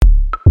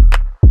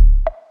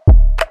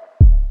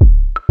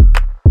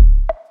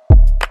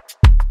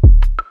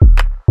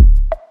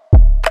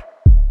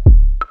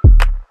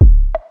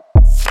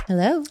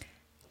Hello.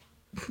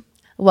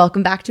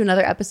 Welcome back to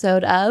another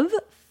episode of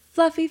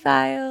Fluffy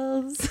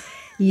Files.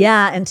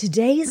 Yeah, and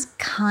today is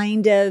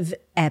kind of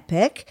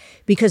epic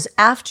because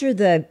after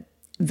the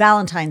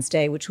Valentine's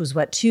Day, which was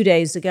 2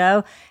 days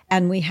ago,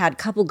 and we had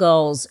couple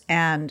goals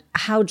and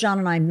how John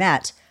and I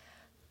met,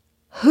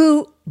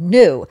 who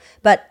knew?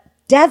 But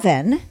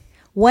Devin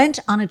went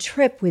on a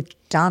trip with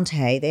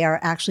Dante. They are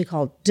actually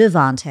called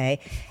Devante.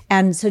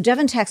 And so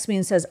Devin texts me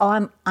and says,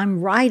 I'm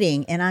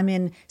riding and I'm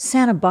in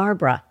Santa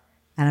Barbara.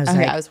 And I was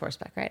I was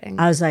horseback riding.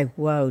 I was like,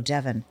 whoa,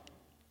 Devin,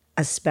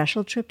 a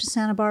special trip to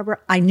Santa Barbara?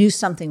 I knew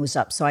something was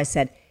up. So I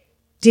said,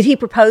 did he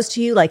propose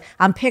to you? Like,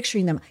 I'm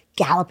picturing them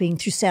galloping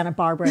through Santa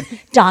Barbara and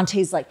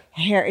Dante's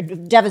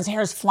Devin's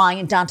hair is flying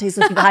and Dante's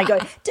looking behind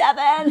going,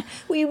 Devin,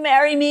 will you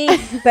marry me?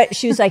 But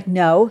she was like,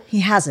 no,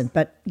 he hasn't.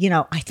 But,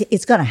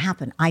 it's going to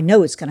happen. I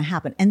know it's going to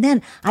happen. And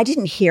then I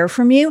didn't hear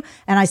from you.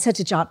 And I said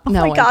to John,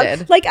 No my one God,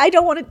 did. I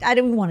don't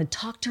want to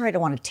talk to her. I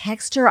don't want to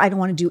text her. I don't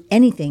want to do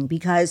anything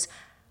because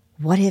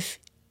what if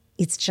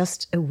it's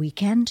just a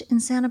weekend in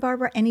Santa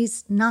Barbara and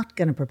he's not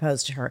going to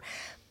propose to her?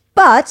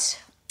 But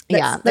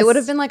that would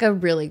have been like a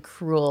really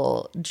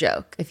cruel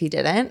joke if he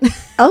didn't.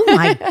 Oh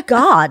my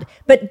God.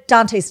 But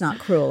Dante's not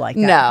cruel like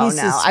that. No. He's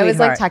a I was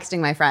like sweetheart. texting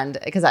my friend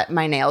because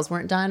my nails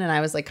weren't done and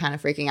I was like kind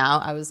of freaking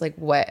out. I was like,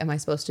 what am I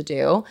supposed to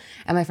do?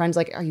 And my friend's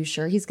like, are you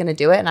sure he's going to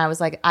do it? And I was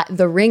like,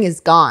 the ring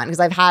is gone because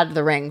I've had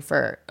the ring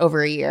for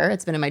over a year.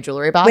 It's been in my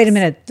jewelry box. Wait a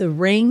minute. The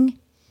ring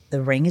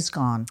is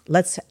gone.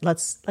 Let's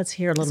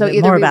hear a little bit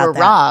either more we about were that.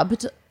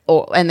 robbed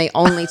and they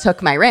only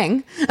took my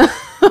ring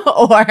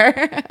or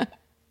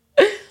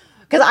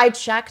because I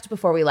checked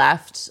before we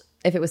left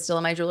if it was still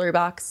in my jewelry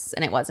box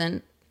and it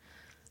wasn't.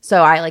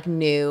 So I like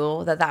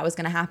knew that was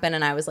going to happen.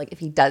 And I was like, if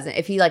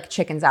he like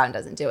chickens out and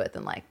doesn't do it,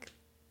 then like,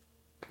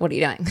 what are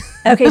you doing?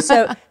 Okay,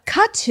 so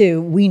cut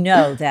to, we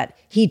know that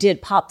he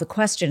did pop the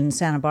question in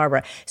Santa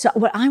Barbara. So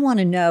what I want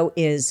to know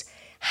is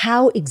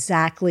how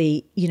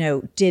exactly,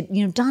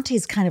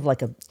 Dante's kind of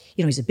like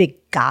he's a big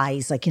guy.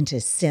 He's like into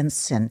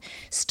synths and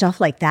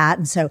stuff like that.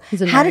 And so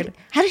how did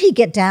he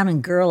get down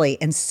and girly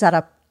and set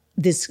up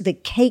the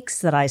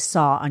cakes that I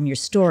saw on your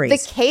stories?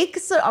 The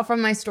cakes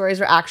from my stories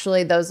were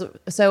actually those.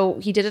 So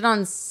he did it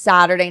on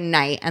Saturday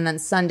night, and then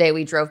Sunday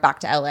we drove back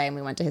to LA and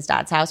we went to his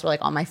dad's house where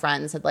like all my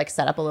friends had like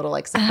set up a little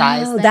like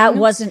surprise thing. That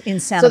wasn't in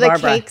Santa Barbara.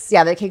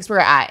 So the cakes were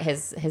at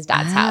his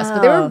dad's house,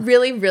 but they were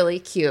really, really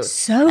cute.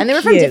 So and they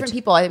were from cute. different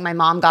people. I think my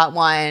mom got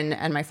one,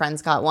 and my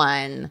friends got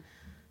one.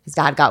 His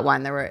dad got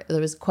one. There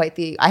was quite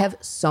I have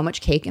so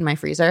much cake in my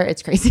freezer.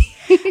 It's crazy.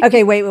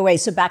 Okay, wait.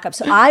 So back up.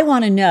 So I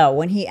want to know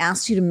when he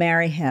asked you to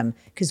marry him,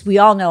 because we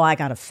all know I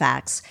got a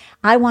fax.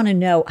 I want to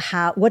know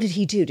what did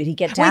he do? Did he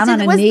get down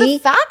on a knee? Was the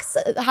fax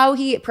how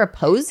he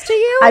proposed to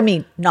you? I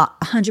mean, not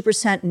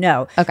 100%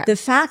 no. Okay. The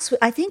facts,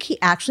 I think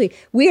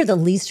we are the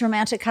least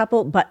romantic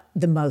couple, but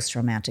the most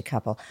romantic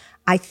couple.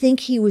 I think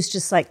he was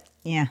just like,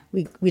 yeah,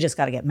 we just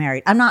got to get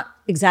married. I'm not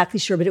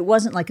exactly sure, but it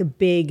wasn't like a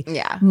big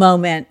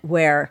moment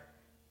where,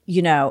 do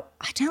I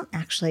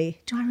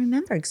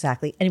remember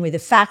exactly? Anyway, the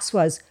facts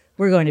was,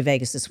 we're going to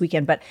Vegas this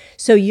weekend. But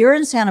so you're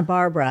in Santa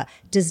Barbara.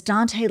 Does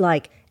Dante,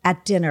 like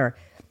at dinner,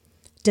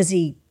 does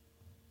he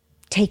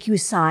take you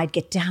aside,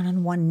 get down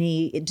on one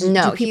knee? Do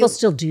people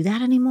still do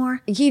that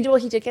anymore? He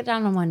did get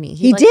down on one knee.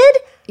 He did?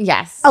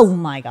 Yes. Oh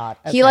my God.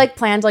 Okay. He like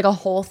planned like a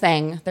whole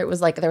thing. There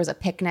was a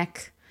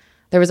picnic.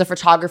 There was a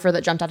photographer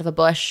that jumped out of a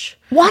bush.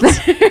 What?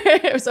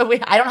 So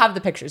I don't have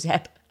the pictures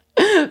yet.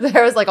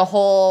 There was like a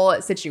whole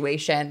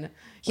situation.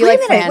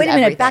 Wait a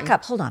minute, back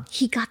up. Hold on.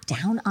 He got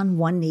down on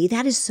one knee.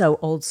 That is so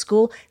old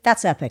school.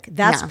 That's epic.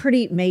 That's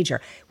pretty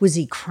major. Was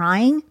he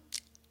crying?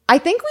 I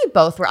think we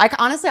both were.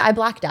 I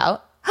blacked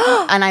out.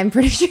 And I'm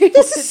pretty sure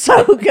this is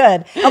so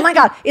good. Oh my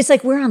God. It's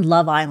like we're on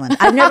Love Island.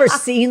 I've never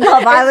seen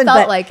Love Island,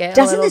 felt but like it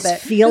doesn't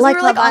this feel like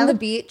we were Love like on Island? the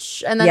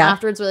beach, and then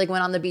afterwards we like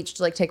went on the beach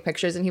to like take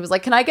pictures, and he was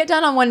like, "Can I get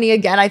down on one knee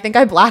again?" I think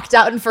I blacked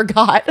out and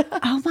forgot.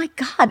 Oh my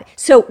God.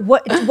 So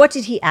what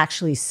did he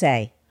actually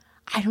say?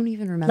 I don't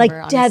even remember. Like,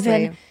 honestly.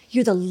 Devin,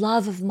 you're the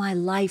love of my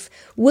life.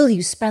 Will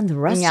you spend the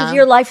rest of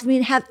your life with me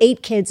and have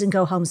 8 kids and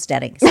go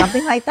homesteading?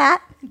 Something like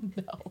that?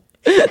 No.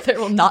 There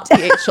will not be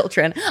 8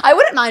 children. I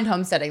wouldn't mind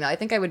homesteading though. I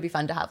think it would be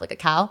fun to have like a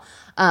cow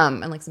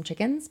and like some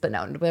chickens, but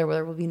no, there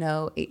will be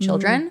no 8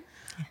 children.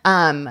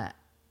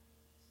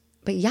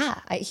 But yeah,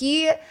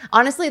 he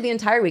honestly the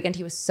entire weekend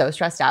he was so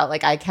stressed out.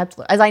 Like I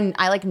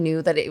like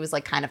knew that it was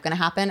like kind of going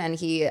to happen, and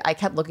I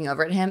kept looking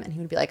over at him, and he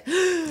would be like,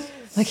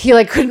 like he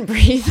like couldn't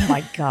breathe. Oh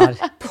my God,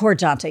 poor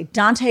Dante.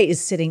 Dante is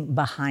sitting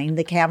behind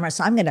the camera,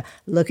 so I'm going to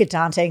look at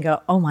Dante and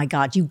go, "Oh my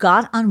God, you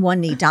got on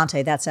one knee,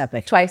 Dante. That's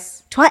epic."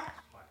 Twice.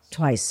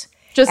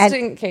 Just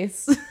in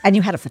case. And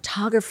you had a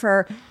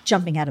photographer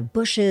jumping out of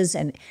bushes,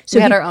 and so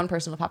we had our own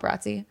personal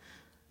paparazzi.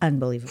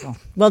 Unbelievable.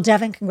 Well,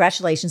 Devin,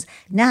 congratulations.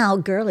 Now,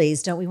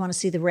 girlies, don't we want to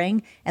see the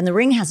ring? And the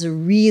ring has a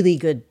really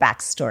good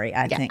backstory,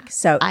 I think.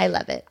 So I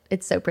love it.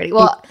 It's so pretty.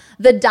 Well,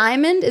 the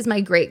diamond is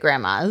my great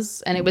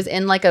grandma's, and it was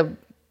in like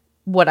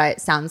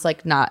sounds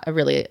like not a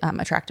really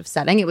attractive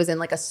setting. It was in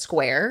like a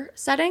square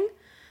setting.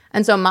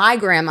 And so my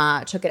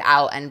grandma took it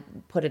out and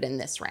put it in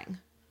this ring.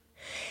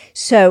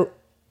 So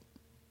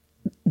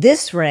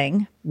this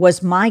ring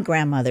was my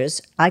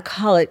grandmother's. I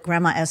call it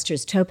Grandma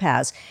Esther's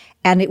topaz.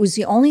 And it was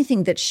the only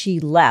thing that she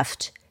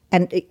left.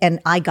 And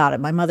I got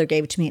it. My mother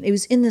gave it to me. And it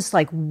was in this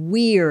like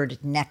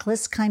weird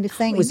necklace kind of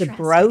thing. It was a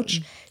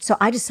brooch. So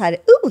I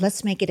decided,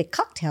 let's make it a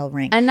cocktail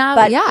ring. And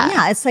now,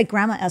 yeah, it's like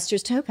Grandma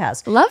Esther's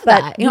topaz. Love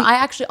that. I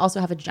actually also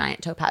have a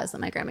giant topaz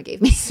that my grandma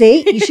gave me.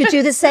 See, you should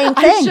do the same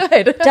thing. I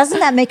should. Doesn't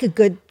that make a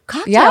good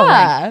cocktail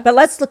ring? But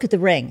let's look at the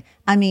ring.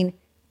 I mean,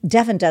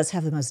 Devin does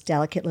have the most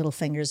delicate little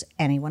fingers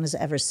anyone has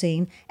ever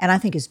seen. And I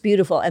think it's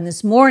beautiful. And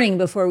this morning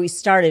before we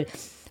started,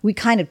 we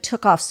kind of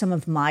took off some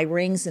of my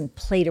rings and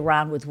played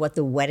around with what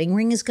the wedding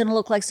ring is going to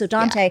look like. So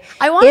Dante,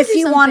 if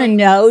you want to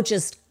know,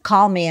 just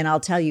call me and I'll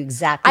tell you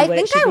exactly what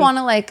it should be.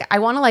 I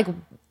want to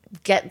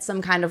get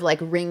some kind of like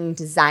ring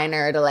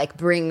designer to like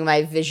bring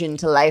my vision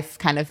to life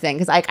kind of thing.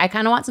 Cause I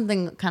kind of want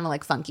something kind of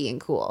like funky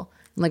and cool,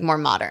 like more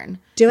modern.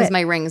 Because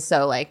my ring is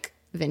so like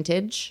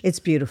vintage. It's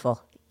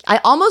beautiful. I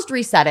almost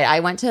reset it. I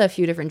went to a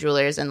few different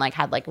jewelers and like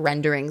had like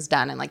renderings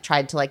done and like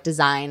tried to like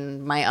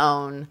design my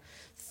own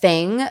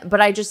thing,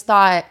 but I just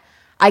thought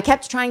I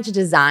kept trying to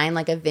design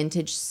like a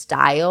vintage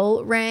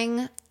style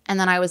ring, and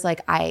then I was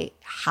like, I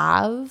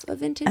have a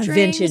vintage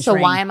ring, so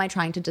why am I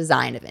trying to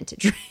design a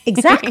vintage ring?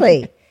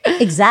 Exactly.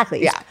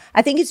 Yeah,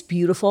 I think it's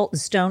beautiful. The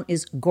stone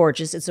is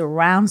gorgeous. It's a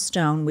round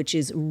stone, which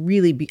is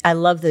really. I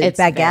love the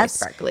baguettes. Very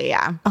sparkly.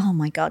 Yeah. Oh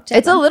my god, Devin.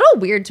 It's a little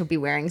weird to be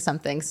wearing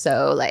something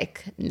so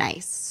like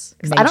nice.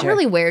 I don't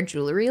really wear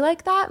jewelry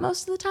like that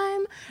most of the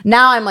time.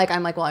 Now I'm like,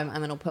 well, I'm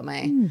gonna put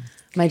my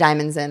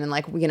diamonds in and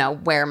like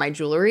wear my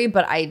jewelry,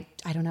 but I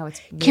don't know. It's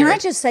weird. Can I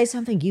just say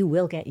something? You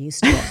will get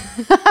used to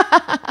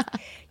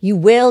it. You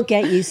will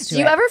get used to it.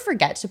 Do you ever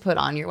forget to put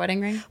on your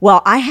wedding ring?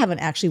 Well, I haven't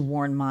actually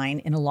worn mine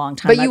in a long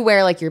time. But you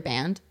wear like your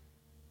band?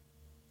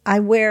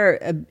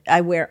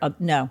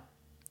 No,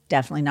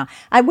 definitely not.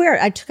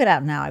 I took it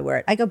out now. I wear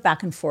it. I go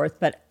back and forth,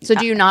 but. So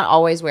do you not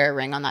always wear a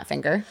ring on that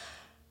finger?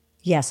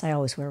 Yes, I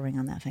always wear a ring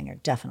on that finger.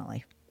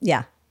 Definitely.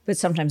 Yeah. But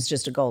sometimes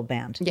just a gold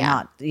band. Yeah.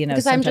 Not,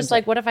 because I'm just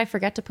like, what if I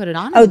forget to put it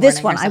on? Oh,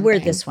 this one. I wear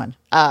this one.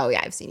 Oh, yeah.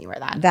 I've seen you wear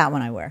that. That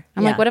one I wear.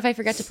 I'm like, what if I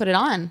forget to put it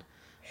on?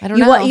 I don't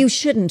know. What you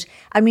shouldn't.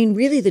 I mean,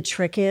 really the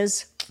truth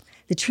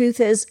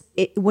is,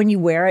 when you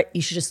wear it,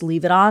 you should just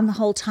leave it on the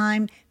whole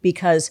time,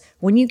 because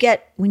when you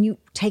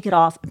take it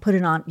off and put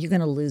it on, you're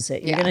going to lose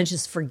it. You're going to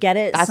just forget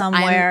it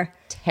somewhere.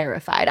 I'm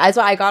terrified. That's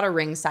why I got a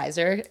ring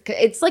sizer.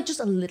 It's like just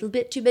a little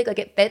bit too big. Like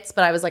it fits,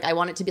 but I was like, I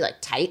want it to be like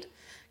tight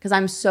because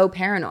I'm so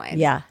paranoid.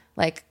 Yeah.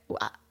 Like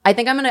I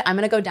think I'm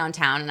gonna go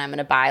downtown and I'm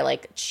gonna buy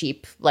like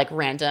cheap like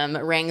random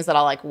rings that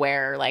I'll like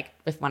wear like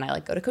when I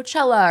like go to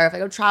Coachella or if I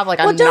go travel. Like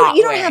you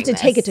don't have to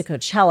take it to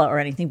Coachella or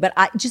anything, but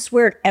I just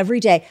wear it every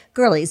day.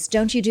 Girlies,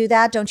 don't you do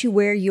that? Don't you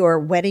wear your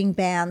wedding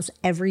bands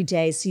every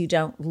day so you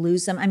don't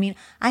lose them? I mean,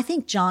 I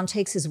think John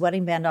takes his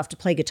wedding band off to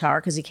play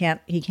guitar because he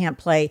can't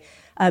play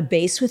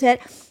bass with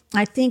it.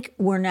 I think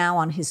we're now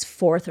on his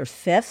 4th or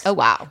 5th. Oh,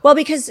 wow. Well,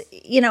 because,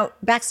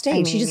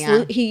 backstage,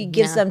 he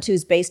gives them to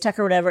his bass tech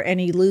or whatever, and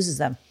he loses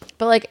them.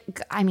 But,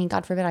 like, I mean,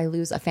 God forbid I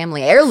lose a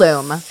family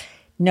heirloom.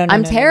 No,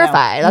 I'm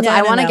terrified. That's why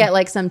I want to get,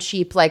 like, some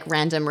cheap, like,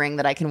 random ring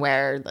that I can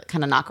wear,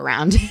 kind of knock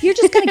around. You're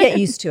just going to get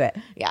used to it.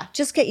 Yeah.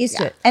 Just get used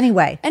to it.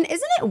 Anyway. And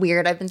isn't it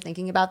weird? I've been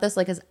thinking about this,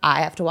 like, as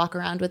I have to walk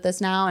around with this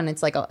now, and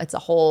it's, like, it's a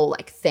whole,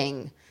 like,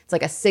 thing. It's,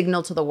 like, a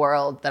signal to the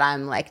world that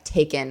I'm, like,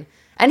 taken.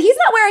 And he's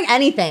not wearing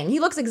anything. He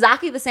looks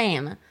exactly the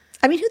same.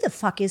 I mean, who the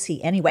fuck is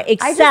he anyway?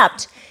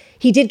 Except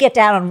he did get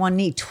down on one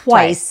knee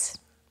twice.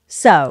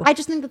 So I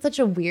just think that's such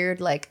a weird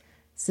like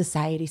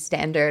society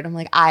standard. I'm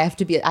like, I have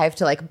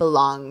to like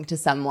belong to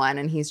someone,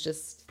 and he's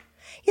just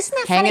isn't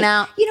that hanging funny?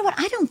 out. You know what?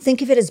 I don't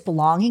think of it as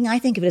belonging. I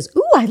think of it as,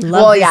 ooh, I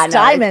love this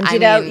diamond.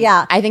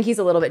 I think he's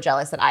a little bit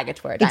jealous that I get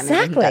to wear a diamond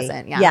and he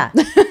doesn't. Yeah.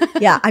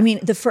 Yeah. I mean,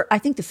 I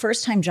think the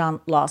first time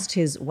John lost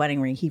his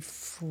wedding ring, he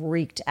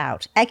freaked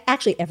out.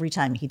 Actually, every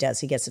time he does,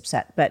 he gets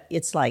upset. But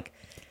it's like,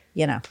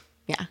 Yeah.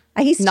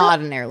 He's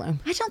not an heirloom.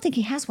 I don't think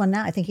he has one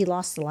now. I think he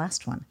lost the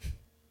last one.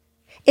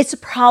 It's a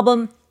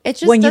problem. It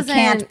just when you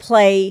can't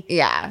play.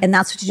 Yeah. And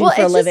that's what you do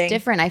for a living. It's just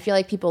different. I feel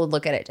like people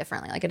look at it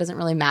differently. Like it doesn't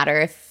really matter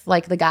if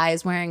like the guy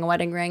is wearing a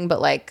wedding ring, but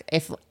like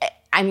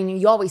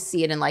you always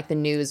see it in like the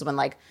news when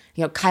like,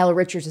 Kyle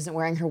Richards isn't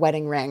wearing her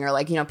wedding ring, or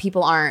like,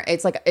 people aren't,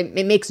 it's like,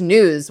 it makes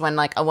news when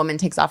like a woman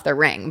takes off their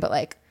ring, but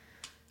like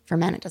for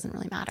men, it doesn't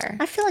really matter.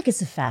 I feel like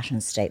it's a fashion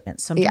statement.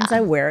 Sometimes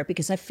I wear it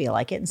because I feel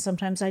like it, and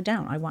sometimes I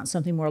don't. I want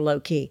something more low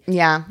key.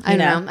 Yeah, I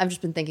know. I've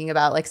just been thinking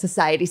about like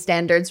society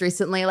standards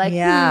recently. Like,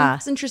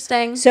 it's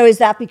interesting. So is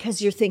that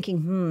because you're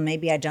thinking,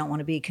 maybe I don't want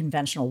to be a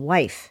conventional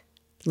wife,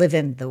 live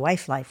in the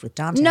wife life with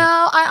Dante?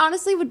 No, I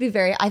honestly would be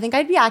I think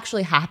I'd be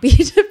actually happy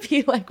to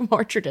be like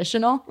more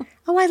traditional.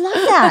 Oh, I love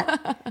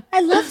that.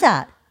 I love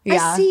that. Yeah.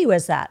 I see you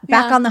as that.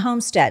 Back on the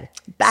homestead.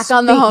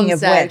 On the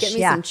homestead. Get me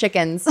some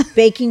chickens.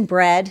 Baking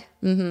bread.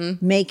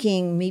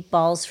 Making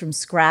meatballs from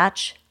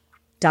scratch.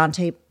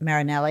 Dante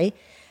Marinelli.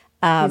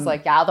 He's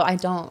like, although I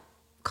don't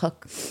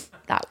cook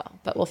that well,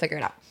 but we'll figure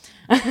it out.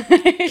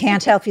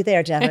 Can't help you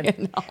there,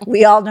 Devin.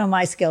 We all know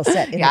my skill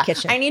set in the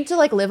kitchen. I need to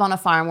like live on a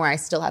farm where I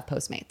still have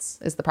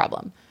Postmates is the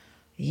problem.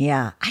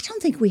 Yeah. I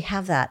don't think we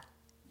have that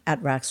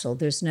at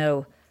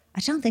Raxel. I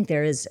don't think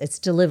there is. It's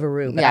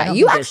Deliveroo. But Yeah,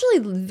 you actually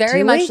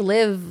very much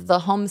live the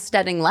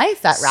homesteading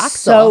life at Raxel.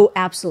 So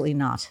absolutely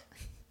not.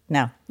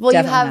 No. Well,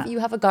 you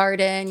have a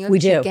garden, you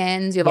have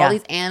chickens, you have all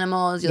these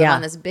animals, you live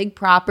on this big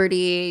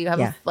property, you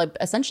have like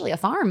essentially a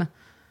farm.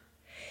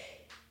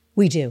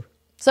 We do.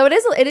 So it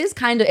is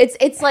kind of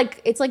it's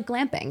like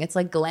glamping. It's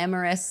like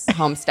glamorous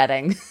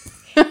homesteading.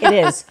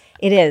 It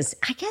is.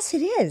 I guess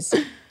it is.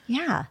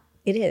 Yeah,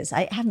 it is.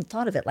 I hadn't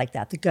thought of it like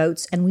that. The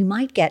goats, and we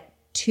might get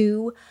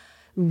 2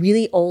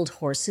 really old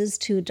horses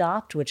to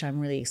adopt, which I'm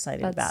really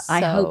excited about.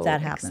 I hope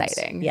that happens.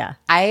 Exciting. Yeah.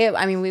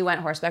 I mean, we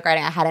went horseback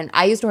riding.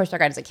 I used to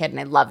horseback ride as a kid and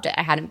I loved it.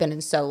 I hadn't been in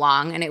so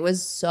long, and it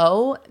was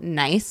so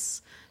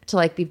nice to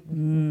like be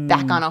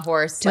back on a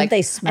horse. Don't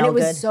they smell good? And it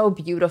was good? so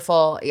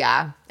beautiful.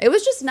 Yeah. It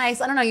was just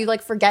nice. I don't know. You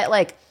like forget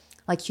like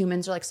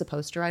humans are like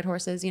supposed to ride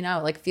horses, you know?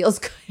 It like feels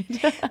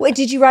good. Wait,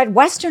 did you ride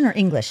Western or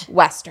English?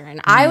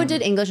 Western. I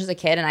did English as a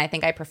kid, and I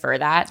think I prefer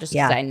that just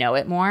because I know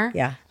it more.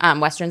 Yeah.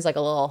 Western's like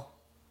a little...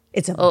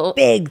 It's a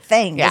big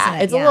thing, isn't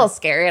it? It's a little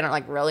scary. I don't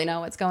like really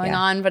know what's going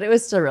on, but it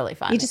was still really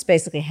fun. You just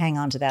basically hang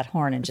on to that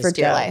horn and just for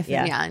dear go. life.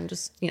 Yeah. And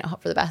just,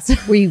 hope for the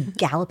best. Were you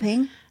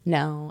galloping?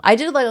 No. I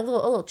did like a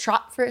little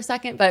trot for a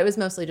second, but it was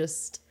mostly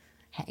just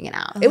hanging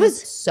out. It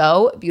was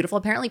so beautiful.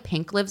 Apparently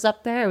Pink lives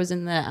up there. It was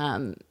in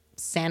the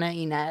Santa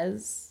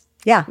Ynez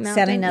Mountains.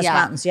 Santa Ynez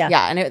Mountains, yeah.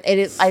 Yeah,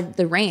 and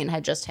the rain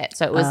had just hit,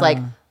 so it was like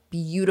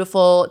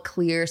beautiful,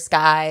 clear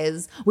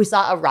skies. We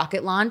saw a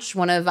rocket launch,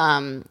 one of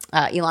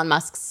Elon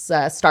Musk's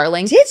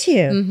Starlink. Did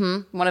you?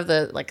 Mm-hmm. One of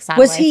the like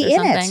satellites. Was he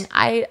or in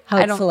something. it?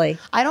 Hopefully.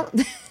 I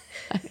don't.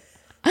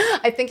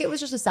 I think it was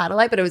just a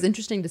satellite, but it was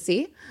interesting to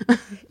see.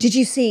 Did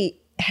you see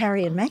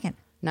Harry and Meghan?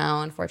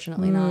 No,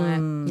 unfortunately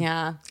not.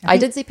 Yeah, I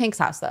did see Pink's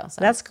house though. So.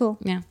 That's cool.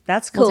 Yeah,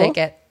 that's cool. We'll take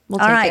it. We'll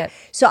take it.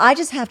 So I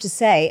just have to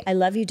say, I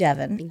love you,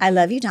 Devin. I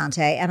love you,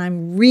 Dante. And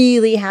I'm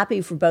really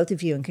happy for both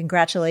of you, and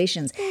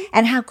congratulations.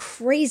 And how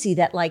crazy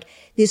that like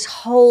this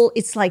whole,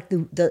 it's like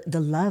the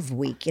love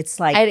week. It's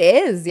like. It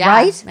is, yeah.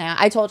 Right? Yeah.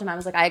 I told him, I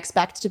was like, I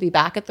expect to be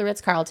back at the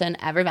Ritz-Carlton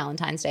every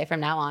Valentine's Day from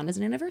now on as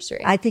an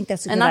anniversary. I think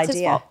that's a good idea. And that's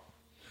his fault.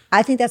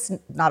 I think that's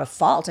not a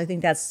fault. I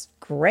think that's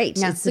great.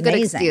 Yeah, it's a good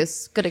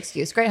excuse. Good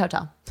excuse. Great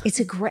hotel. It's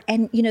a great,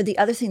 and the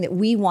other thing that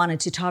we wanted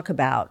to talk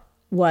about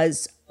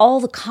was all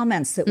the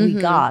comments that we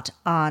got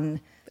on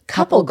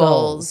couple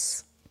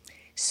goals.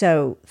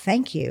 So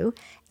thank you.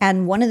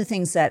 And one of the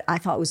things that I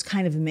thought was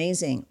kind of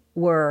amazing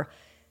were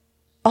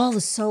all the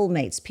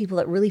soulmates, people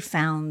that really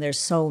found their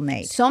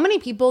soulmate. So many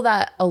people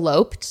that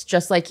eloped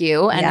just like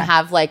you and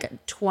have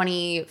like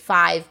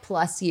 25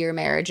 plus year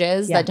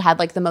marriages that had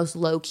like the most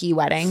low key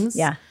weddings.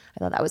 Yeah. I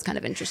thought that was kind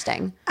of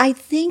interesting. I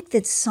think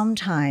that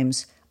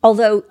sometimes,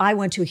 although I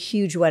went to a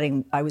huge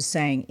wedding, I was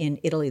saying, in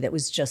Italy that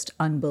was just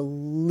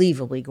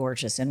unbelievably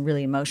gorgeous and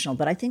really emotional.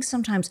 But I think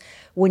sometimes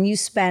when you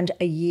spend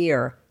a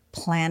year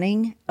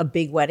planning a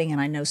big wedding, and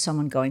I know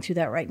someone going through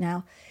that right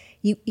now,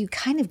 you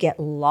kind of get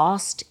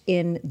lost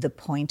in the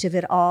point of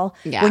it all.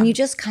 Yeah. When you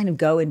just kind of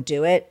go and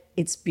do it,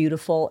 it's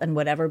beautiful and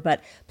whatever.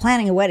 But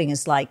planning a wedding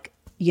is like,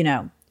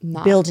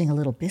 building a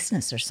little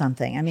business or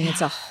something. I mean,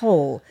 it's a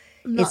whole...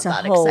 I'm not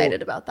that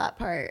excited about that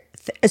part.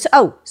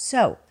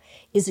 So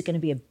is it going to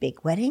be a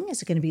big wedding?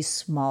 Is it going to be a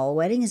small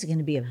wedding? Is it going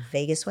to be a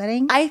Vegas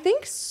wedding? I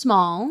think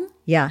small.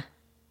 Yeah.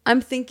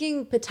 I'm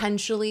thinking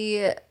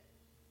potentially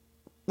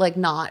like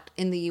not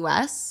in the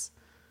US.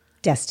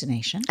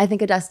 Destination. I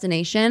think a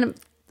destination,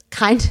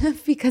 kind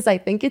of, because I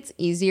think it's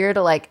easier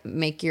to like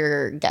make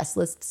your guest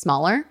list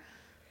smaller.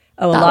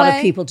 Oh, a lot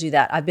of people do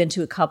that. I've been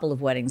to a couple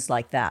of weddings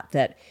like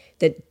that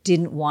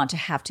didn't want to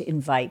have to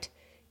invite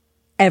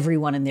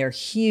everyone in their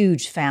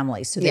huge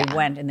family. So they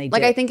went and they did.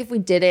 Like, I think if we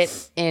did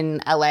it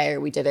in LA or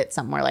we did it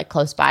somewhere like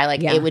close by,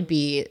 like it would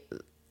be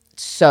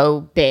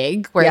so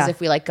big. Whereas if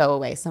we like go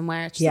away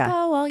somewhere, it's just like,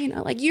 oh,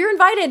 well, like you're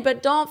invited,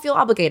 but don't feel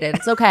obligated.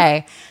 It's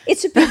okay.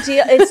 It's a big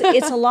deal.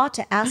 It's a lot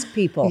to ask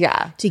people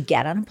to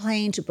get on a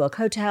plane, to book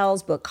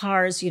hotels, book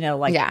cars,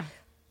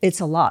 it's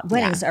a lot.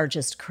 Weddings are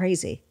just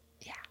crazy.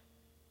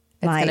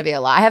 It's going to be a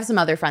lot. I have some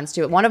other friends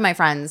too. One of my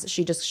friends,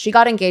 she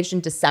got engaged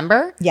in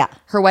December. Yeah.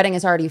 Her wedding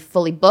is already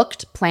fully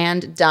booked,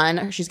 planned,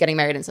 done. She's getting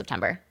married in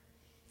September.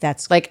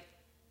 That's like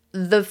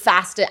the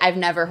fastest. I've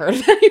never heard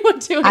of anyone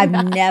doing that. I've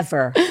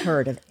never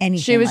heard of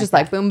anything. She was just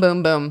like boom,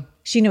 boom, boom.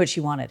 She knew what she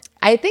wanted.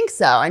 I think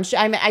so. And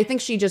I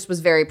think she just was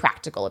very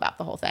practical about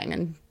the whole thing.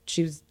 And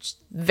she was just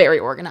very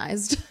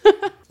organized.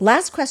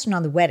 Last question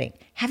on the wedding.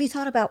 Have you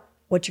thought about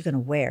what you're going to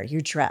wear,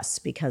 your dress?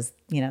 Because,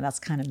 that's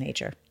kind of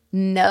major.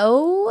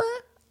 No.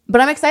 But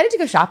I'm excited to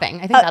go shopping.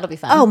 I think that'll be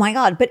fun. Oh my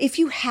God. But if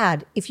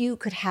you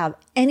could have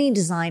any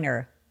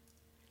designer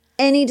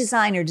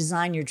design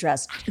your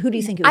dress, who do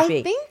you think it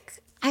would be?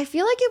 I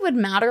feel like it would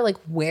matter like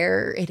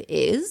where it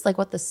is, like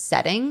what the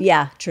setting.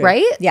 Yeah, true.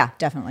 Right? Yeah,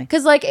 definitely.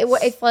 Because like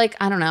if like,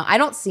 I don't know, I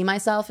don't see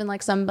myself in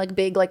like some like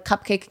big like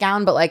cupcake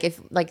gown, but like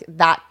if like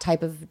that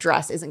type of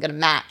dress isn't going to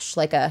match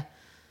like a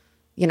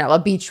a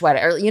beach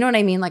wedding, or you know what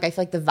I mean? Like, I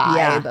feel like the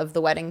vibe of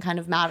the wedding kind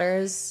of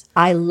matters.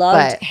 I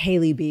loved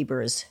Hailey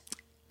Bieber's.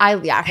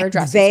 Her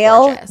dress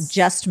veil, is gorgeous.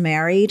 just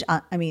married.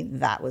 I mean,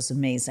 that was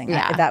amazing.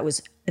 Yeah. That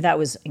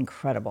was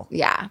incredible.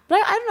 Yeah. But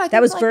I don't know.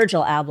 That was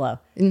Virgil Abloh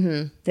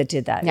that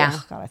did that. Yeah.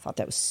 Oh, God, I thought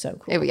that was so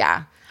cool.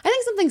 I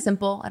think something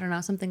simple. I don't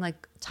know. Something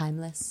like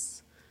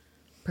timeless,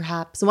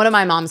 perhaps. One of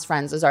my mom's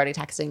friends was already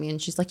texting me,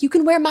 and she's like, "You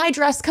can wear my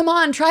dress. Come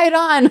on, try it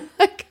on."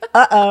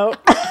 Uh-oh.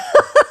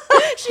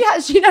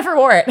 She never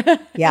wore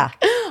it. Yeah.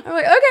 I'm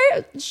like,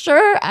 okay,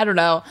 sure. I don't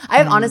know.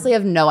 I honestly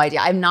have no idea.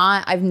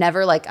 I've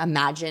never like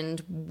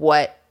imagined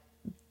what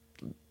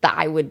that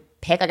I would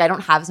pick. Like, I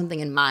don't have something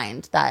in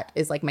mind that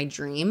is like my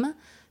dream.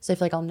 So I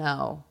feel like I'll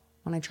know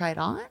when I try it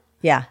on.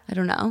 Yeah. I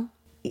don't know.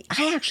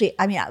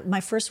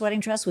 My first wedding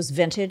dress was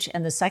vintage,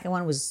 and the second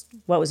one was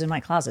what was in my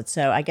closet.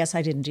 So I guess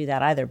I didn't do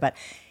that either. But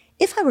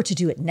if I were to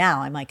do it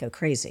now, I might go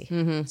crazy.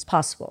 It's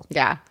possible.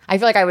 Yeah. I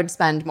feel like I would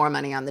spend more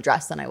money on the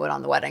dress than I would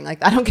on the wedding.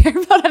 Like, I don't care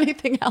about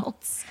anything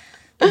else.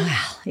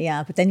 Well,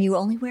 yeah, but then you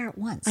only wear it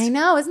once. I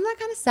know. Isn't that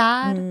kind of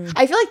sad?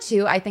 I feel like,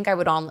 too, I think I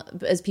would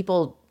as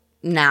people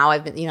now,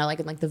 I've been, like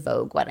in like the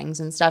Vogue weddings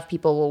and stuff,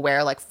 people will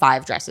wear like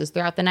 5 dresses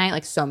throughout the night.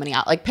 Like so many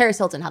like Paris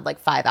Hilton had like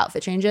 5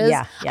 outfit changes.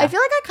 Yeah. I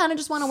feel like I kind of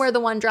just want to wear the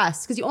one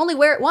dress because you only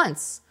wear it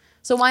once.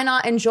 So why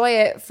not enjoy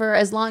it for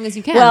as long as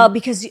you can? Well,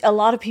 because a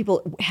lot of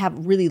people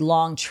have really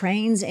long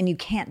trains and you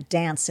can't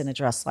dance in a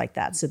dress like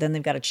that. So then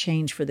they've got to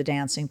change for the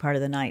dancing part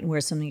of the night and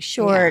wear something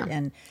short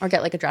or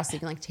get like a dress that you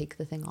can like take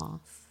the thing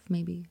off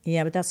maybe.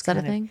 Yeah, but that's kind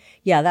of a thing.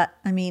 Yeah,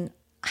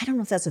 I don't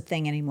know if that's a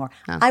thing anymore.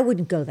 I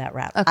wouldn't go that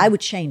route. Okay. I would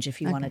change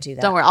if you want to do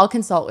that. Don't worry, I'll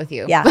consult with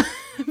you. Yeah.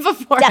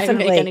 Before I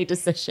make any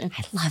decision.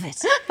 I love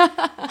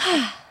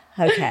it.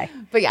 Okay.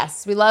 But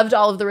yes, we loved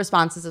all of the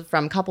responses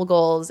from couple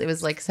goals. It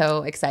was like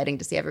so exciting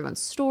to see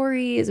everyone's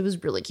stories. It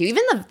was really cute.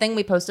 Even the thing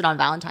we posted on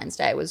Valentine's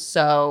Day was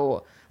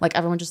so like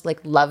everyone just like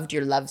loved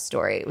your love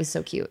story. It was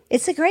so cute.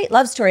 It's a great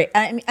love story.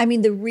 I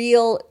mean the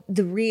real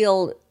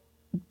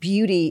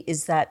beauty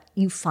is that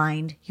you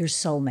find your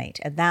soulmate.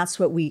 And that's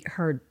what we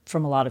heard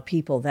from a lot of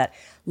people, that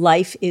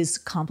life is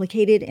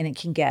complicated and it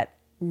can get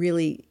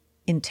really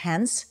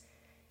intense.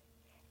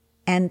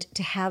 And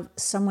to have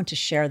someone to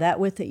share that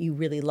with that you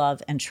really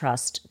love and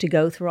trust to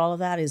go through all of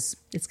that it's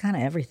kind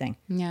of everything.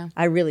 Yeah.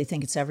 I really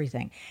think it's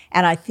everything.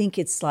 And I think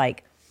it's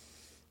like,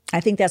 I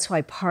think that's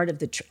why part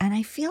of and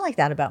I feel like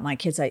that about my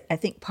kids. I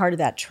think part of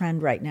that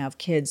trend right now of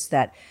kids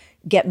that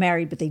get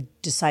married, but they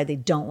decide they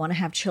don't want to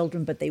have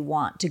children, but they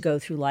want to go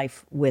through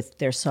life with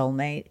their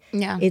soulmate.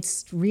 Yeah.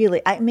 It's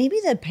really, maybe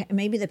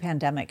the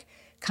pandemic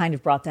kind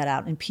of brought that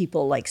out, and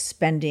people like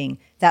spending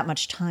that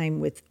much time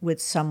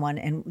with someone,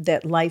 and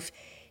that life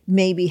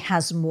maybe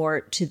has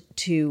more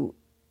to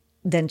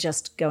than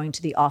just going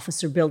to the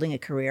office or building a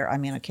career. I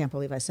mean, I can't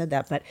believe I said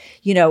that, but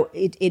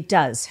it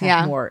does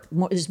have more.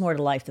 There's more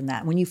to life than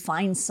that. When you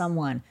find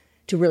someone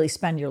to really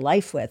spend your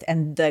life with,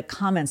 and the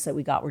comments that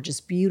we got were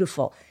just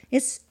beautiful.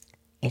 It's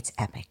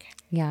epic.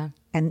 Yeah.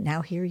 And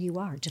now here you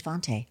are,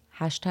 Javante.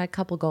 #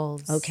 couple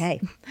goals.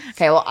 Okay.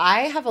 Okay, well,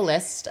 I have a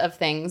list of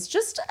things.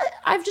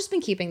 I've just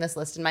been keeping this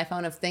list in my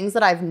phone of things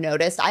that I've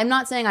noticed. I'm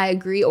not saying I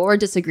agree or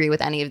disagree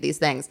with any of these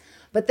things,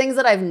 but things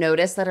that I've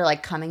noticed that are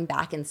like coming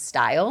back in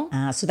style.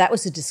 So that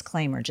was a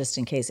disclaimer, just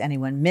in case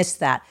anyone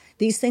missed that.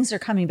 These things are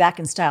coming back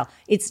in style.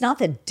 It's not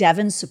that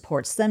Devin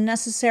supports them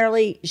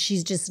necessarily.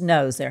 She just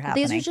knows they're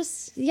happening. These are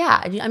just,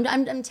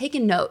 I'm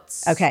taking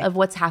notes of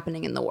what's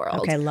happening in the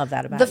world. Okay, I love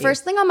that about you. The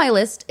first thing on my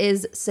list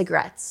is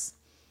cigarettes.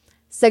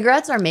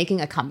 Cigarettes are making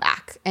a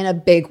comeback in a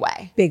big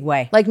way. Big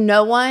way. Like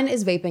no one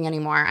is vaping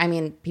anymore. I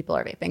mean, people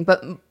are vaping,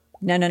 but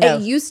no.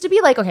 It used to be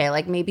like, okay,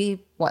 like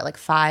maybe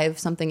 5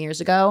 something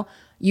years ago,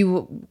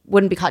 you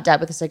wouldn't be caught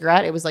dead with a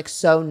cigarette. It was like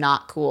so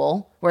not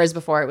cool. Whereas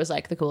before it was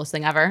like the coolest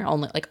thing ever.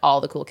 Only like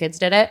all the cool kids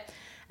did it.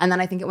 And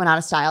then I think it went out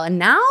of style. And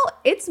now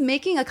it's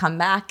making a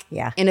comeback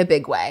in a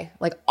big way.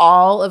 Like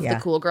all of the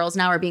cool girls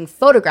now are being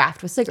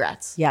photographed with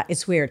cigarettes. Yeah,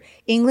 it's weird.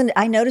 England,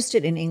 I noticed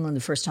it in England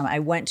the first time. I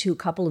went to a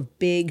couple of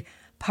big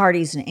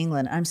parties in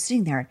England. I'm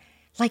sitting there,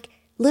 like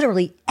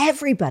literally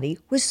everybody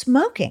was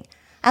smoking.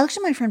 I looked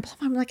at my friend,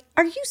 I'm like,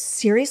 are you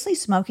seriously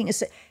smoking?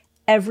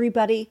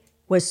 Everybody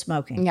was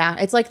smoking. Yeah,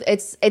 it's like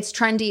it's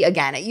trendy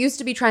again. It used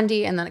to be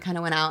trendy and then it kind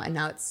of went out and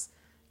now it's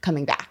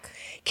coming back.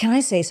 Can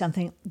I say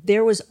something?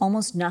 There was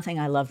almost nothing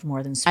I loved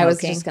more than smoking. I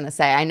was just going to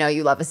say, I know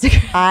you love a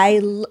cigarette.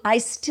 I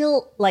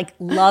still like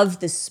love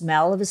the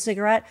smell of a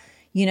cigarette.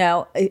 You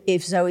know,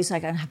 if Zoe's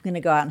like, I'm going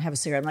to go out and have a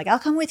cigarette, I'm like, I'll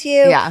come with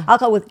you. Yeah. I'll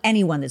go with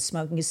anyone that's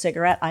smoking a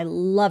cigarette. I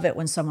love it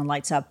when someone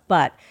lights up.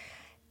 But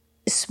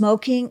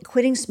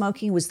quitting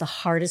smoking was the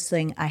hardest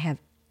thing I have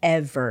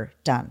ever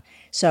done.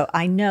 So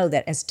I know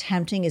that as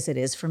tempting as it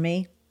is for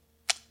me,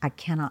 I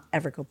cannot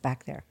ever go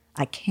back there.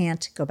 I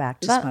can't go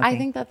back to smoking. I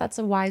think that's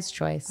a wise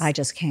choice. I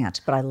just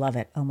can't, but I love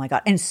it. Oh my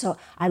God. And so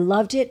I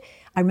loved it.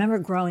 I remember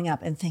growing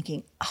up and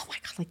thinking, oh my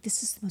God, like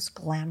this is the most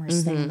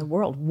glamorous thing in the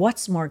world.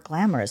 What's more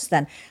glamorous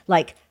than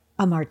like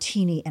a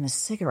martini and a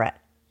cigarette?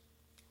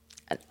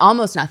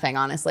 Almost nothing,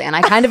 honestly. And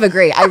I kind of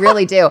agree. I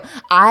really do.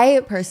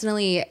 I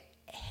personally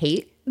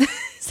hate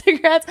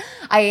cigarettes.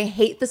 I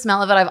hate the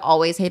smell of it. I've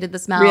always hated the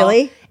smell.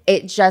 Really?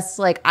 It just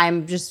like,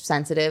 I'm just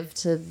sensitive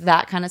to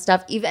that kind of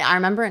stuff. Even I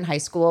remember in high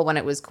school when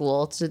it was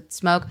cool to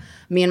smoke,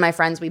 me and my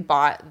friends, we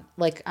bought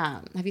like,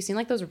 have you seen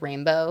like those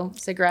rainbow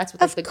cigarettes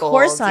with like the gold? Of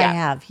course I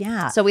have,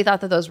 yeah. So we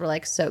thought that those were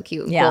like so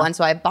cute and cool. And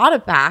so I bought a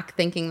pack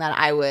thinking that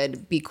I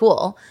would be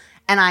cool.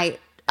 And I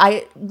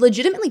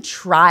legitimately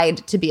tried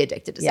to be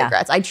addicted to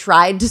cigarettes. I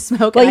tried to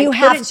smoke, and I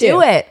couldn't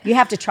do it. You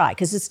have to try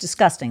because it's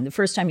disgusting. The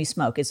first time you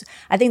smoke is,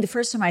 I think the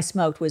first time I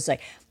smoked was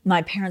like,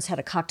 my parents had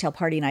a cocktail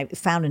party and I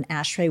found an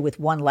ashtray with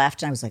one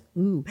left and I was like,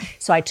 ooh.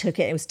 So I took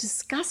it. It was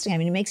disgusting. I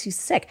mean, it makes you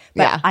sick.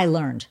 But I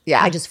learned.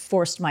 Yeah. I just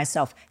forced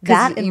myself.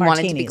 That and you martinis.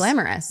 wanted to be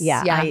glamorous.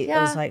 Yeah.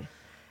 I was like,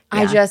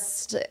 I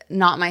just,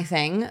 not my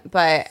thing,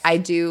 but I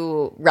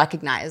do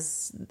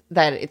recognize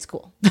that it's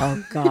cool.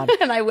 Oh, God.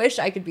 And I wish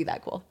I could be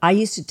that cool. I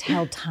used to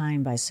tell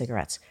time by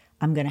cigarettes.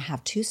 I'm going to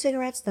have 2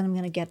 cigarettes, then I'm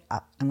going to get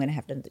up. I'm going to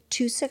have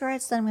 2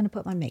 cigarettes, then I'm going to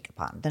put my makeup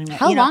on. Then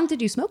How long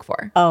did you smoke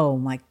for? Oh,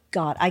 my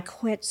God. I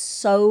quit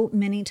so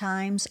many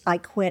times. I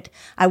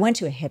went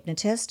to a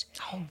hypnotist.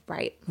 Oh,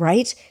 right.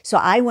 Right? So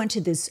I went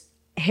to this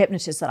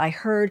hypnotist that I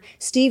heard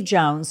Steve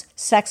Jones,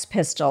 Sex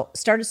Pistol,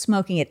 started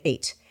smoking at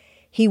 8.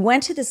 He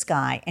went to this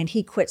guy and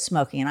he quit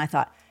smoking. And I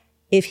thought,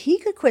 if he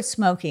could quit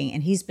smoking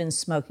and he's been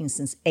smoking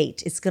since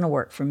 8, it's going to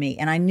work for me.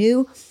 And I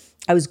knew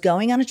I was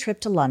going on a trip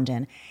to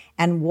London.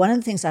 And one of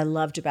the things I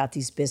loved about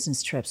these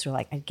business trips were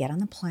like, I'd get on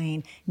the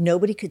plane.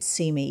 Nobody could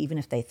see me, even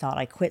if they thought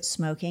I quit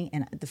smoking.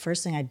 And the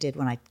first thing I did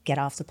when I get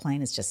off the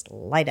plane is just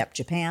light up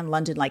Japan,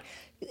 London, like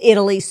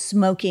Italy,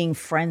 smoking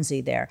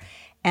frenzy there.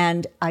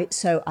 And I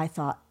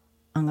thought,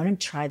 I'm going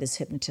to try this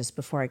hypnotist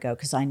before I go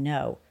because I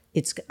know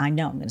I'm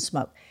going to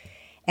smoke.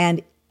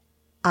 And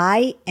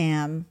I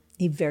am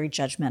a very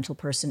judgmental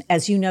person,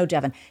 as you know,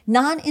 Devin,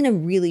 not in a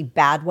really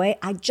bad way.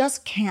 I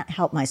just can't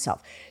help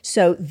myself.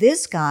 So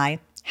this guy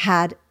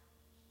had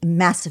a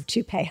massive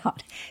toupee on.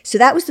 So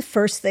that was the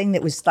first thing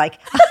that was like,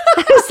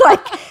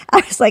 I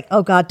was like,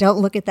 oh God, don't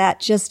look at that.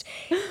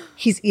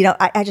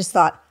 I just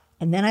thought,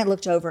 and then I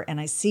looked over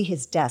and I see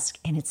his desk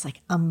and it's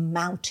like a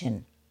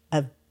mountain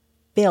of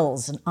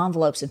bills and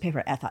envelopes and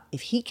paper. I thought,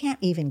 if he can't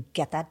even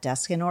get that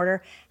desk in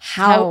order,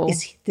 how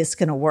is this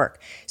going to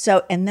work?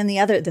 So, and then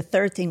the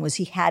third thing was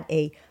he had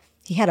a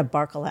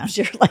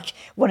Barcalounger, like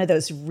one of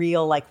those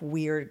real, like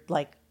weird,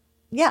 like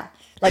a,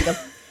 oh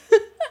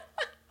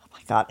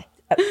my God,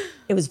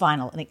 it was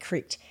vinyl and it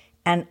creaked.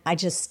 And I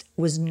just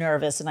was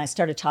nervous and I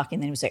started talking.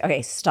 And then he was like,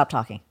 okay, stop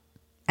talking.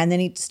 And then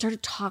he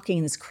started talking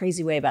in this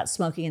crazy way about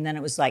smoking. And then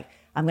it was like,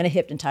 I'm going to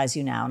hypnotize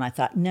you now. And I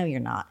thought, no, you're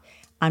not.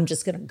 I'm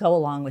just going to go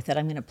along with it.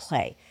 I'm going to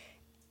play.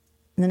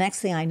 And the next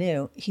thing I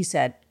knew, he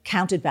said,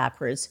 counted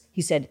backwards.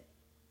 He said,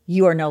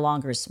 you are no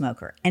longer a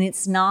smoker. And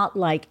it's not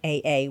like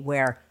AA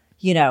where,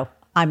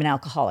 I'm an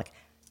alcoholic.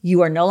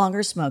 You are no longer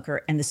a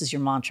smoker. And this is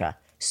your mantra.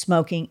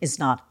 Smoking is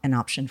not an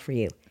option for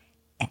you.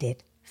 And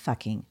it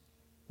fucking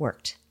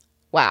worked.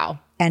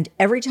 Wow. And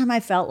every time I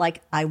felt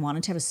like I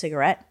wanted to have a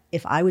cigarette,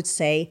 if I would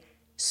say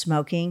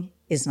smoking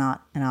is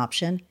not an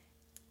option,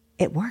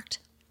 it worked.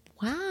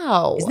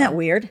 Wow. Isn't that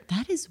weird?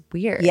 That is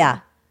weird. Yeah.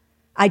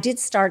 I did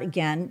start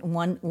again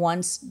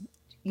once,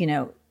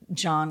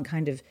 John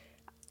kind of,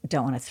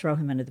 don't want to throw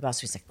him under the bus.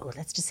 He's like, oh,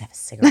 let's just have a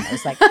cigarette. I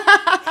was like,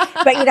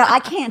 but I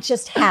can't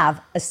just have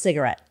a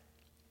cigarette.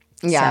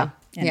 Yeah. So,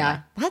 anyway.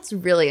 Yeah. That's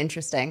really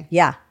interesting.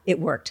 Yeah. It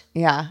worked.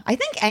 Yeah. I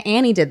think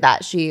Annie did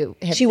that. She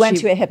went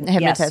to a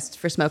hypnotist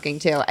for smoking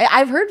too.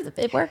 I've heard that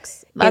it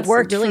works. It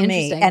worked really for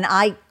me. And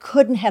I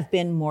couldn't have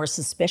been more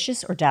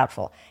suspicious or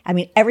doubtful. I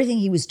mean, everything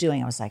he was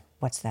doing, I was like,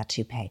 what's that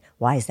toupee?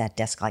 Why is that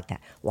desk like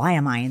that? Why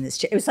am I in this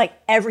chair? It was like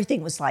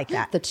everything was like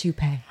that. The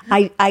toupee.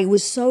 I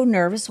was so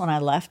nervous when I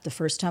left the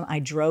first time. I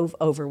drove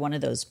over one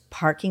of those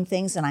parking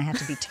things and I had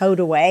to be towed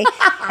away.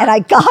 And I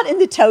got in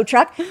the tow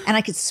truck and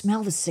I could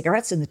smell the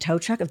cigarettes in the tow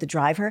truck of the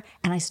driver.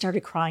 And I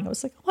started crying. I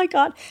was like, oh my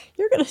God,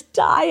 you're going to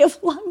die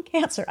of lung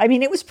cancer. I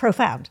mean, it was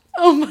profound.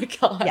 Oh my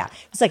God. Yeah.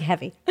 It was like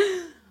heavy.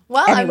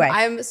 Well, anyway.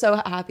 I'm so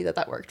happy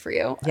that worked for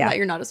you. Yeah. That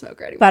you're not a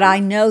smoker anymore. But I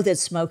know that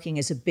smoking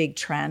is a big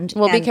trend.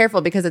 Well, be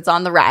careful because it's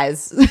on the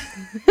rise.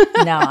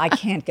 No, I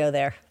can't go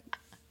there.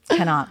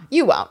 Cannot.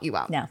 You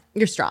won't. No.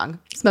 You're strong.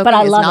 Smoking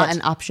is not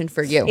an option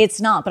for you. It's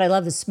not, but I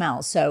love the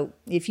smell. So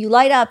if you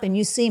light up and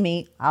you see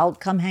me, I'll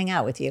come hang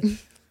out with you.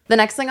 The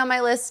next thing on my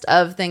list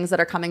of things that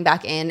are coming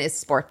back in is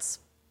sports.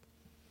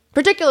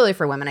 Particularly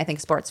for women. I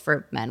think sports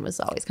for men was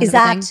always kind of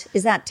a thing.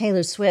 Is that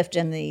Taylor Swift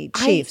and the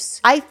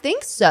Chiefs? I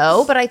think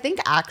so, but I think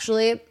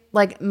actually,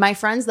 like my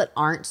friends that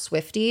aren't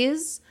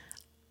Swifties,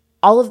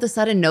 all of a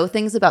sudden know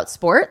things about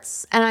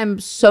sports, and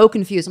I'm so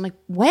confused. I'm like,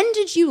 when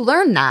did you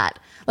learn that?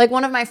 Like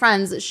one of my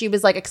friends, she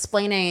was like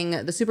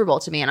explaining the Super Bowl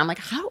to me, and I'm like,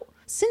 how?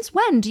 Since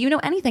when do you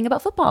know anything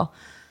about football?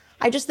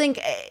 I just think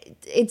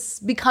it's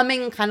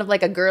becoming kind of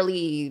like a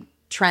girly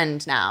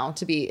trend now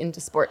to be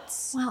into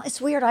sports. Well, it's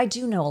weird. I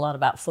do know a lot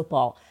about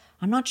football.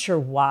 I'm not sure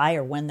why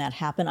or when that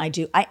happened. I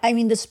do. I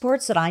mean, the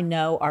sports that I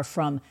know are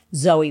from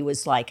Zoe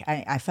was like,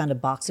 I found a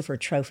box of her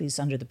trophies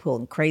under the pool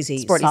and crazy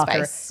Sporty soccer.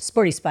 Spice.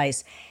 Sporty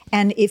Spice.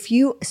 And if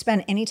you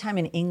spend any time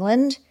in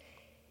England,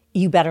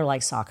 you better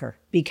like soccer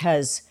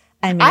because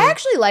I mean, I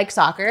actually like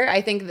soccer.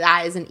 I think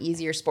that is an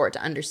easier sport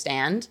to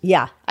understand.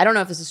 Yeah. I don't know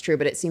if this is true,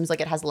 but it seems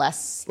like it has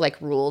less like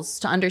rules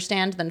to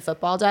understand than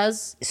football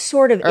does.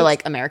 Sort of. Or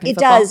like American it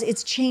football. It does.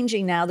 It's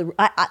changing now.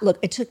 Look,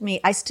 it took me,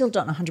 I still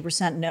don't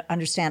 100%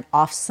 understand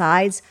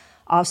offsides.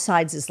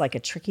 Offsides is like a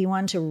tricky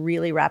one to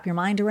really wrap your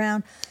mind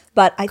around.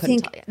 But I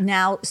think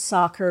now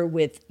soccer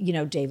with,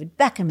 David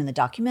Beckham in the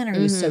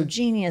documentary was so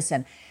genius.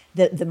 And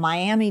the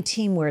Miami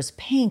team wears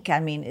pink. I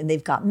mean, and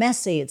they've got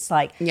Messi. It's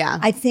like,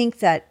 I think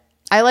that.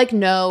 I like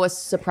know a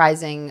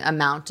surprising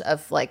amount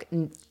of like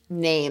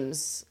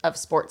names of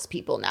sports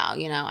people now,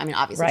 I mean,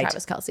 obviously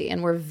Travis Kelce,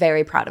 and we're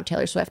very proud of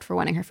Taylor Swift for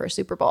winning her first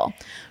Super Bowl.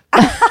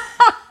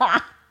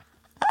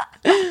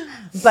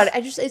 But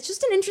it's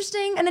just an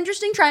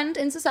interesting trend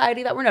in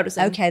society that we're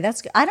noticing. Okay,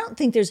 that's good.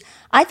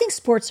 I think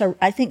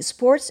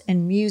sports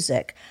and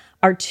music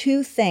are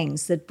two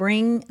things that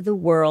bring the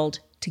world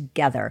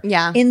together.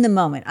 Yeah. In the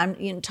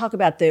moment. Talk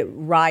about the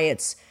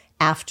riots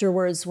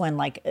afterwards when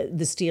like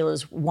the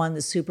Steelers won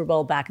the Super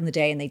Bowl back in the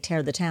day and they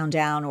tear the town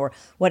down, or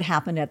what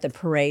happened at the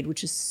parade,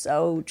 which is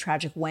so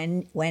tragic.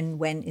 When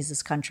is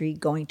this country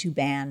going to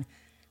ban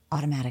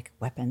automatic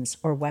weapons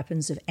or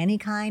weapons of any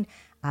kind?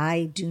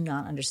 I do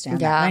not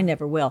understand that. And I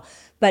never will.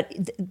 But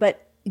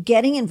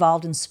getting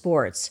involved in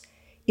sports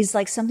is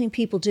like something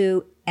people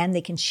do and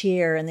they can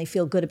cheer and they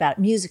feel good about it.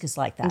 Music is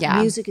like that.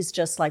 Yeah. Music is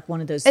just like one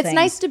of those things. It's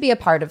nice to be a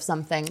part of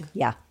something.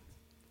 Yeah.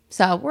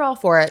 So we're all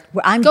for it.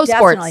 Go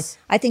sports.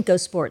 I think go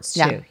sports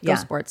too. Go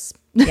sports.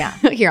 Yeah.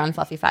 Here on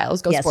Fluffy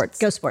Files, go sports.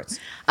 Go sports.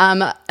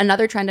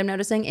 Another trend I'm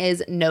noticing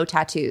is no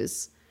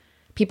tattoos.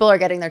 People are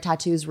getting their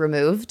tattoos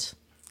removed.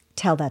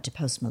 Tell that to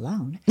Post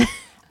Malone.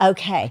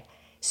 Okay.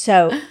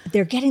 So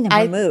they're getting them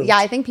removed. Yeah,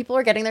 I think people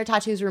are getting their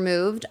tattoos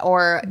removed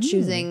or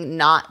choosing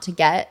not to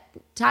get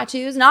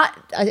tattoos. Not,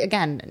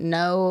 again,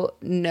 no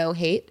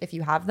hate if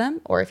you have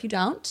them or if you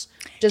don't.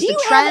 Just a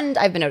trend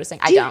I've been noticing.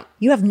 I don't.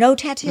 You have no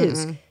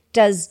tattoos. Mm-mm.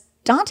 Does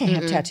Dante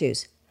have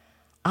tattoos?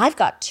 I've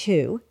got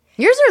 2.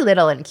 Yours are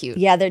little and cute.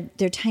 Yeah,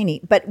 they're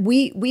tiny. But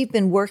we've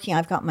been working.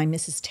 I've got my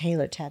Mrs.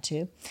 Taylor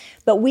tattoo.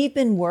 But we've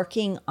been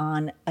working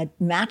on a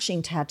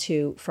matching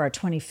tattoo for our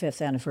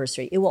 25th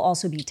anniversary. It will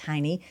also be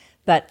tiny.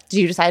 But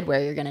do you decide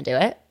where you're going to do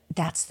it?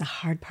 That's the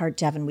hard part,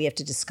 Devin. We have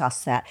to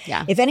discuss that.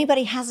 Yeah. If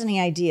anybody has any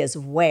ideas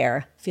of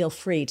where, feel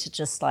free to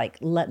just like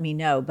let me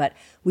know. But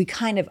we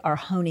kind of are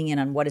honing in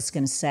on what it's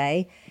going to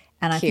say.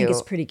 And I think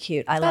it's pretty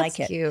cute. I like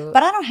it. Cute.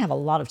 But I don't have a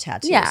lot of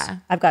tattoos. Yeah.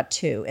 I've got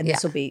 2, and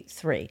this will be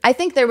 3. I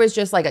think there was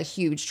just like a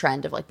huge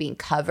trend of like being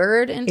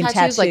covered in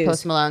tattoos, like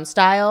Post Malone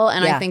style.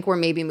 And I think we're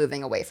maybe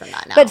moving away from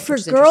that now. But for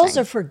girls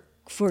or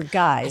for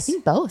guys? I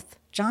think both.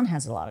 John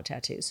has a lot of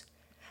tattoos.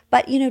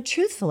 But,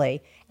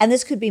 truthfully, and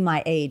this could be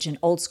my age and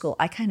old school,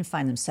 I kind of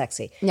find them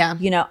sexy. Yeah.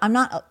 I'm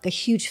not a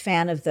huge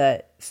fan of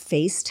the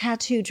face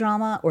tattoo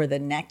drama or the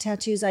neck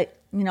tattoos.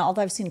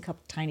 Although I've seen a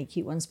couple tiny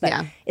cute ones,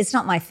 but it's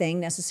not my thing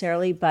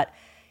necessarily. But,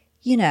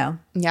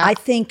 I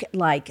think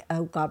like,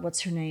 oh God,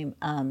 what's her name?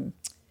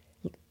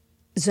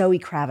 Zoe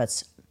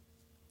Kravitz.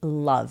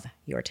 Love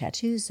your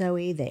tattoos,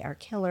 Zoe. They are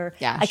killer.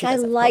 Yeah, I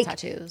like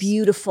tattoos.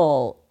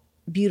 Beautiful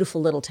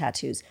little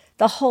tattoos.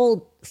 The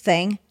whole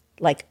thing,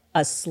 like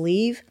a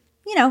sleeve,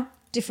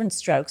 different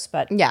strokes,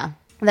 but. Yeah.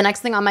 The next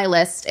thing on my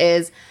list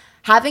is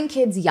having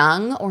kids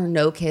young or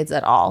no kids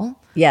at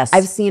all. Yes.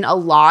 I've seen a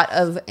lot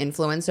of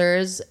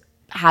influencers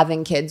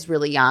having kids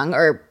really young,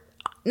 or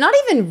not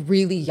even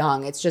really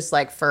young. It's just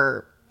like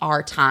for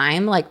our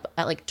time, like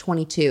at like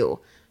 22.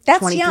 That's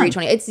 23, young.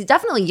 20. It's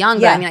definitely young,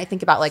 but I mean, I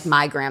think about like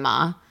my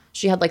grandma.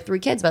 She had like 3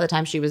 kids by the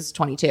time she was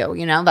 22,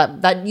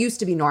 that used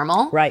to be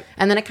normal. Right.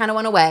 And then it kind of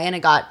went away and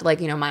it got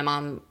like, my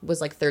mom was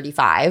like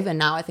 35 and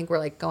now I think we're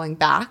like going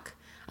back.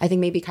 I think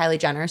maybe Kylie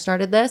Jenner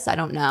started this. I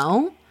don't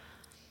know.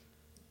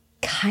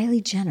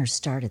 Kylie Jenner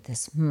started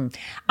this.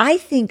 I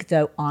think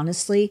though,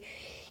 honestly,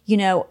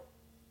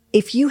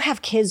 if you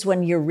have kids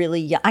when you're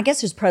really young, I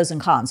guess there's pros and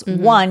cons.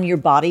 Mm-hmm. One, your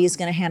body is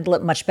going to handle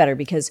it much better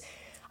because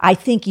I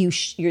think you're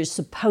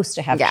supposed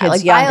to have kids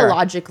like younger.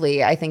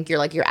 Biologically, I think you're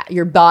like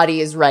your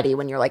body is ready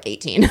when you're like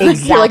 18.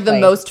 Exactly. You're like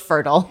the most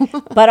fertile.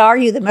 But are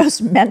you the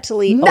most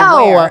mentally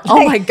no. aware?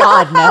 Oh my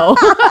God, no.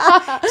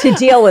 To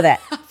deal with it.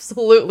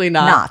 Absolutely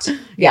not.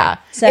 Yeah.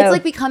 So it's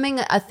like becoming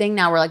a thing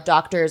now where like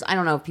doctors, I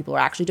don't know if people are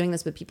actually doing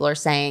this, but people are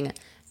saying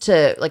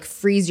to like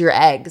freeze your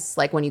eggs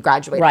like when you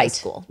graduate high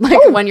school. Like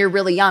when you're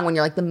really young, when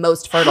you're like the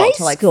most fertile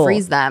to like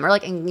freeze them, or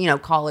like in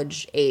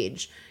college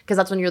age, because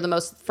that's when you're the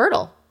most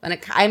fertile. And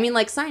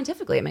like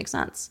scientifically it makes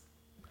sense.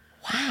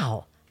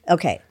 Wow.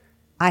 Okay.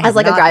 As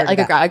like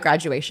a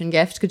graduation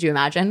gift, could you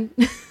imagine?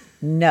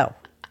 No.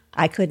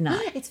 I could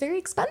not. It's very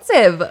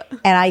expensive.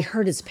 And I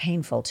heard it's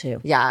painful too.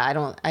 Yeah,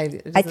 I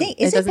think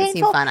it doesn't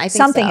seem fun. I think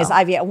something is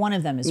IVF. One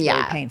of them is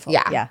really painful.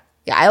 Yeah.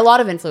 A lot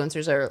of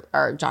influencers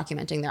are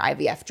documenting their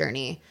IVF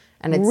journey,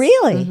 and it's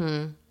really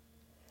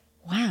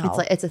wow.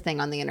 It's a thing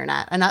on the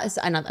internet, and it's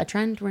a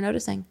trend we're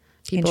noticing.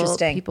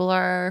 People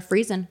are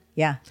freezing.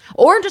 Yeah.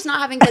 Or just not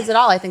having kids at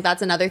all. I think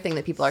that's another thing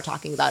that people are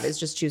talking about is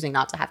just choosing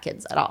not to have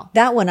kids at all.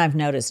 That one I've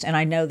noticed. And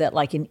I know that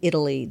like in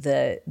Italy,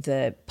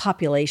 the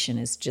population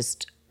is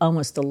just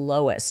almost the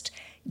lowest.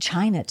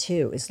 China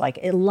too is like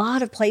a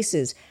lot of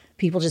places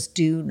people just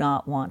do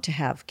not want to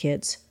have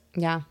kids.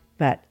 Yeah.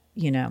 But,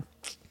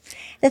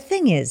 the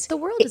thing is, the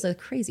world is a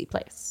crazy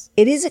place.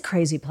 It is a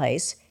crazy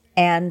place.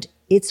 And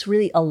it's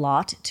really a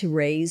lot to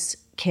raise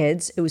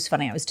kids. It was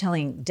funny. I was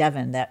telling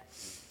Devin that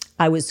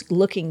I was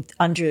looking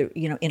under,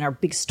 in our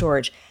big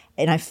storage,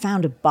 and I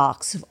found a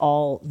box of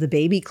all the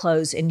baby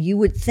clothes. And you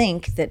would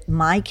think that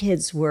my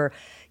kids were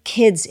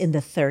kids in the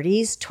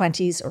 30s,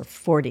 20s, or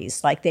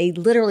 40s. Like they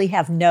literally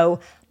have no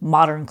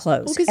modern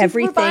clothes. Well, because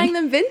we're buying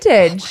them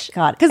vintage. Oh my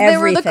God, because they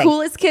were the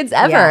coolest kids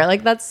ever. Yeah.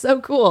 Like that's so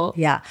cool.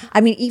 Yeah.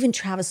 I mean, even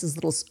Travis's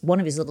one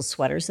of his little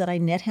sweaters that I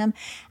knit him.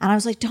 And I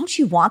was like, don't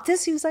you want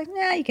this? He was like,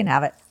 nah, you can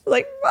have it. I was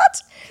like,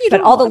 what?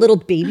 But all the little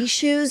baby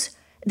shoes,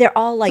 they're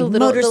all like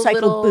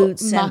motorcycle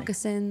boots.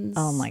 Moccasins.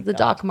 Oh my God. The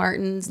Doc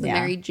Martens, the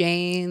Mary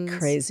Janes.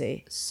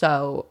 Crazy.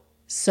 So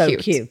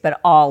cute, but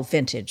all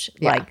vintage,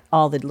 like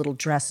all the little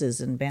dresses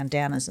and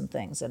bandanas and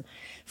things and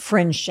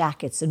fringe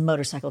jackets and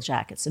motorcycle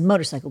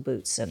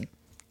boots and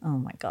oh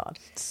my God.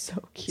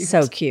 So cute.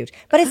 So cute.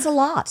 But it's a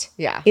lot.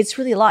 Yeah. It's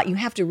really a lot. You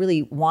have to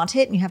really want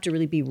it and you have to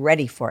really be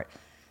ready for it.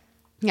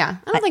 Yeah.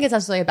 I don't think it's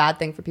necessarily a bad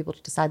thing for people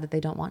to decide that they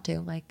don't want to.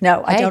 Like,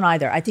 no, I don't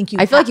either. I think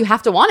I feel like you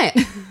have to want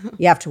it.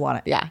 You have to want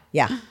it. Yeah.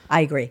 Yeah.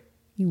 I agree.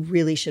 You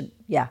really should.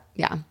 Yeah.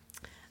 Yeah.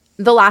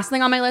 The last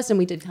thing on my list, and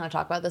we did kind of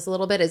talk about this a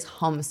little bit, is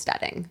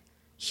homesteading.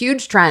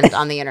 Huge trend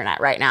on the internet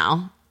right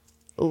now.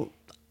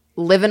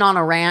 Living on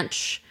a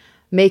ranch,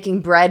 making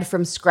bread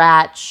from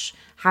scratch,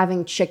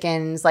 having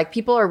chickens. Like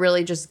people are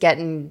really just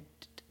getting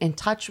in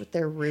touch with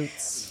their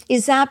roots.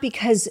 Is that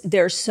because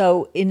they're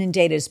so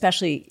inundated,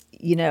 especially,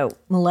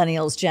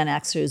 millennials, Gen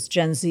Xers,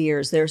 Gen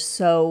Zers, they're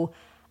so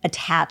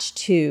attached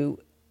to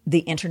the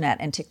internet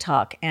and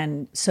TikTok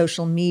and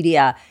social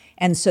media.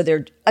 And so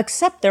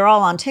they're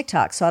all on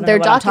TikTok. So I don't know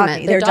what I'm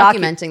talking. They're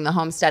documenting the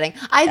homesteading.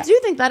 I do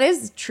think that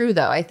is true,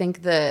 though. I think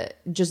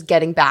just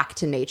getting back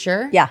to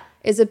nature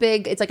is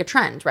it's like a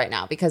trend right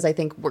now because I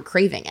think we're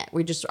craving it.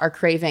 We just are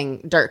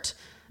craving dirt.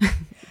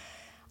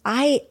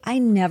 I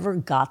never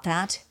got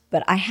that,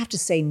 but I have to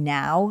say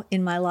now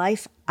in my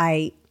life,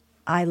 I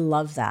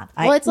love that.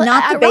 Well, it's like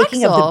not the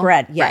baking of the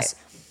bread. Yes.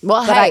 Right.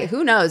 Well, but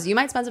who knows? You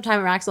might spend some time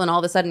at Raxel and all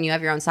of a sudden you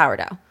have your own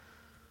sourdough.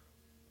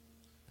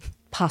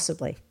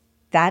 Possibly.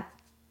 That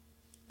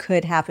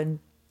could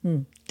happen.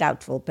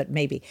 Doubtful, but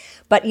maybe.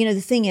 But,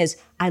 the thing is,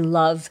 I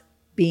love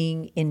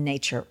being in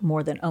nature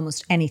more than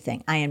almost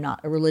anything. I am not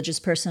a religious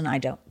person. I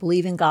don't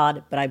believe in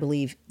God, but I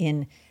believe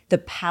in the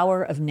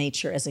power of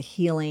nature as a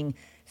healing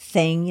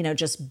thing,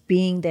 just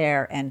being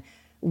there and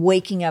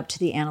waking up to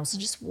the animals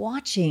and just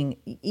watching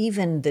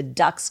even the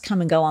ducks come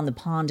and go on the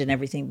pond and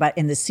everything,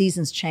 and the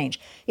seasons change.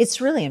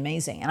 It's really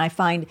amazing. And I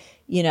find,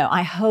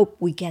 I hope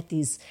we get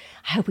these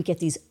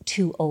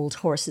 2 old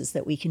horses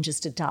that we can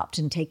just adopt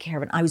and take care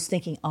of. And I was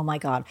thinking, oh my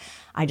God,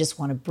 I just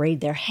want to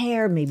braid their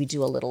hair, maybe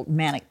do a little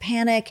manic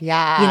panic.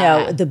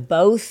 Yeah. The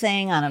bow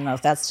thing. I don't know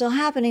if that's still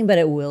happening, but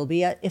it will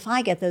be if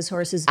I get those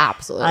horses.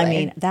 Absolutely. I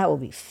mean, that will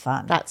be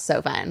fun. That's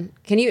so fun.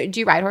 Do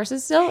you ride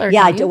horses still? Or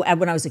yeah, I do.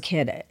 When I was a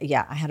kid,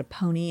 I had a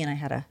pony and I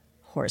had a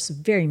horse, a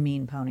very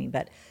mean pony,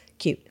 but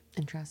cute.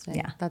 Interesting.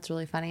 Yeah. That's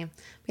really funny. But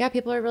yeah,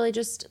 people are really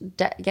just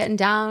getting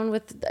down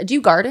with. Do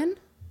you garden?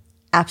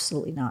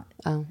 Absolutely not.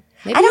 Oh,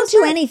 I don't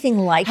do anything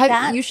like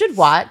that. You should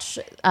watch.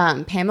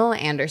 Pamela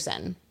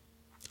Anderson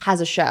has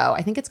a show.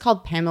 I think it's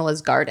called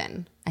Pamela's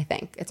Garden. I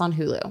think it's on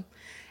Hulu.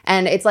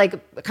 And it's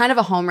like kind of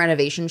a home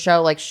renovation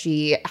show. Like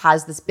she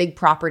has this big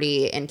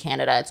property in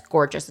Canada. It's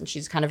gorgeous. And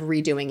she's kind of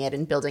redoing it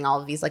and building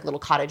all of these like little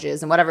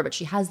cottages and whatever. But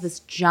she has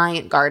this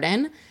giant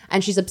garden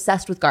and she's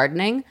obsessed with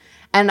gardening.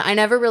 And I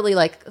never really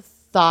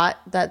thought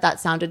that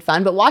sounded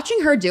fun, but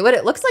watching her do it,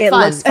 it looks like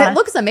fun. It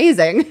looks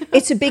amazing.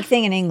 It's a big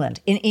thing in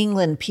England. In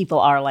England, people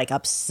are like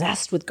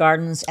obsessed with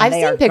gardens. And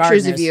I've seen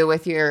pictures of you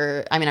with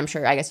your, I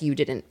guess you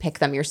didn't pick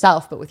them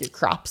yourself, but with your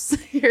crops,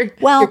 your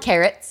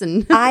carrots.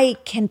 And I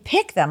can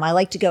pick them. I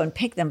like to go and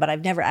pick them, but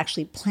I've never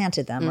actually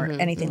planted them or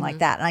anything like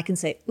that. And I can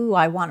say, ooh,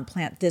 I want to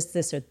plant this,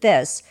 this, or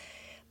this,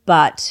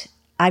 but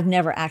I've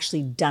never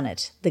actually done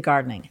it, the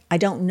gardening. I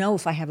don't know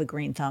if I have a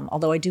green thumb,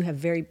 although I do have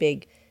very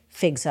big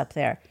figs up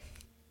there.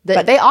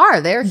 They're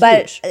huge.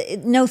 But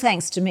no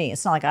thanks to me.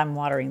 It's not like I'm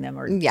watering them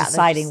or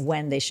deciding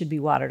when they should be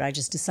watered. I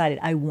just decided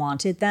I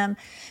wanted them.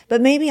 But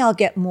maybe I'll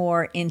get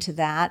more into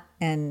that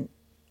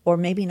or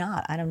maybe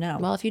not. I don't know.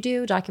 Well, if you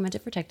do, document it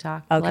for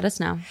TikTok. Okay. Let us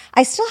know.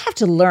 I still have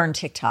to learn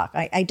TikTok.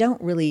 I don't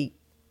really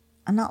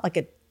know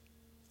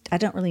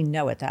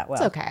it that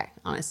well. It's okay,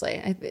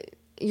 honestly.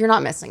 You're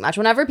not missing much.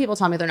 Whenever people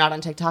tell me they're not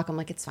on TikTok, I'm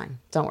like, it's fine.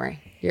 Don't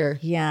worry.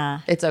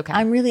 It's okay.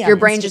 I'm really on Your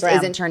brain Instagram. Just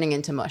isn't turning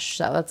into mush,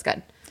 so that's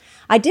good.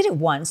 I did it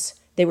once.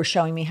 They were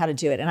showing me how to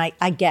do it. And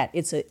I get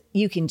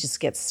you can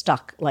just get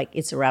stuck. Like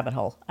it's a rabbit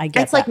hole.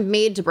 It's like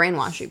made to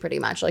brainwash you pretty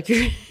much. Like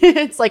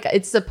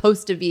it's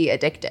supposed to be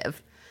addictive.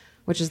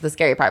 which is the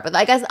scary part. But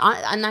I guess,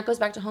 and that goes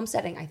back to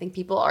homesteading. I think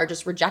people are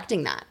just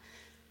rejecting that.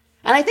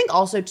 And I think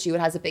also, too, it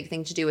has a big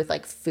thing to do with,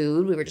 like,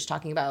 food. We were just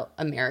talking about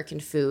American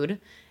food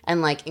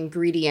and, like,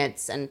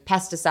 ingredients and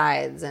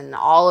pesticides and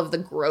all of the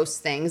gross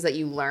things that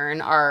you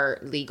learn are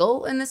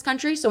legal in this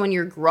country. So when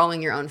you're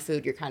growing your own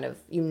food, you're kind of,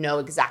 you know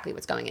exactly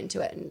what's going into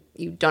it, and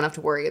you don't have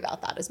to worry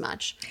about that as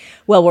much.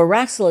 Well, where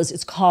Wraxall is,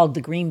 it's called the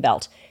Green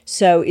Belt.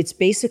 So it's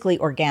basically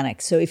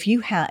organic. So if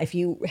you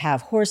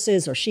have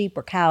horses or sheep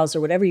or cows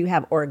or whatever you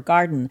have, or a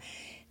garden,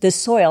 the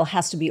soil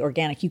has to be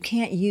organic. You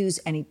can't use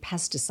any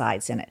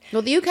pesticides in it.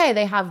 Well, the UK,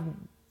 they have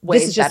way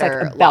this is just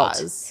better like a belt.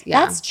 laws.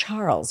 Yeah. That's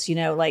Charles, you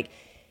know, like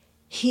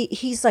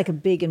he's like a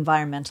big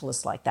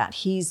environmentalist like that.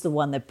 He's the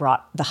one that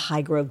brought the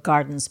high grove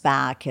gardens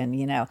back, and,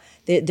 you know,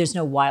 there's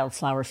no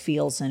wildflower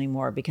fields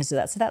anymore because of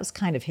that. So that was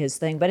kind of his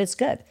thing, but it's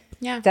good.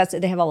 Yeah.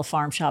 They have all the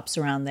farm shops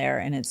around there,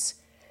 and it's,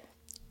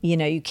 you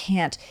know, you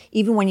can't,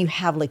 even when you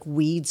have like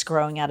weeds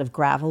growing out of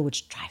gravel,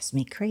 which drives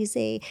me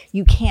crazy,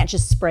 you can't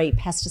just spray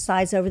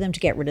pesticides over them to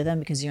get rid of them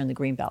because you're in the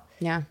green belt.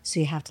 Yeah. So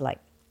you have to like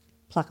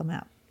pluck them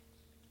out.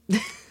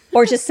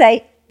 Or just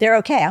say, they're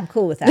okay. I'm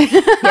cool with that.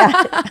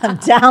 Yeah. I'm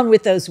down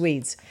with those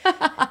weeds.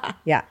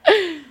 Yeah.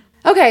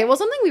 Okay. Well,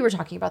 something we were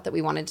talking about that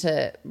we wanted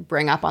to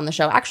bring up on the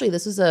show. Actually,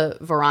 this is a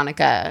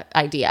Veronica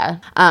idea.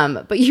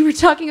 But you were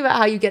talking about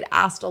how you get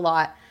asked a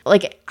lot,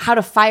 like how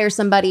to fire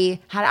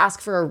somebody, how to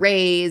ask for a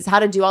raise, how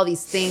to do all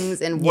these things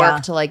and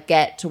work to like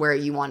get to where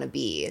you want to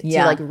be,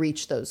 to like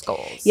reach those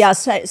goals. Yeah.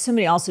 So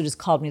somebody also just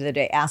called me the other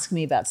day asking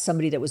me about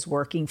somebody that was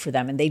working for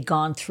them, and they'd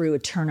gone through a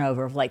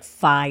turnover of like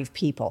 5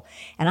 people.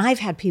 And I've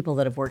had people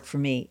that have worked for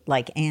me,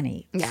 like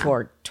Annie,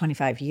 for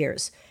 25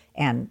 years.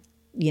 And,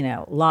 you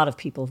know, a lot of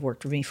people have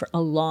worked for me for a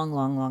long,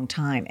 long, long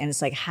time. And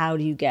it's like, how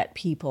do you get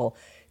people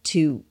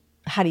to,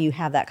 how do you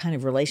have that kind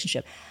of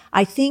relationship?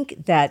 I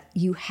think that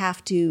you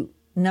have to,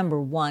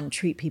 number one,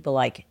 treat people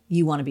like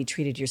you want to be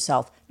treated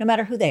yourself, no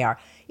matter who they are.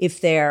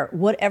 If they're,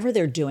 whatever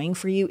they're doing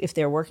for you, if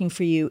they're working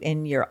for you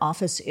in your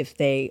office, if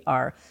they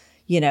are,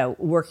 you know,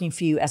 working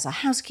for you as a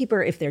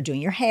housekeeper, if they're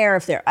doing your hair,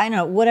 if they're, I don't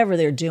know, whatever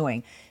they're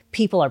doing,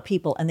 people are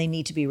people, and they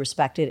need to be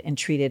respected and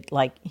treated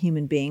like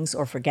human beings,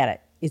 or forget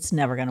it. It's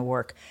never going to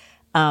work.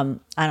 I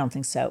don't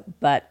think so,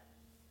 but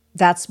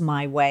that's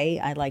my way.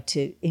 I like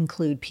to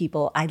include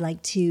people. I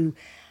like to,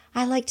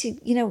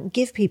 you know,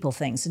 give people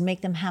things and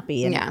make them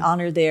happy and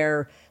honor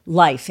their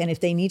life. And if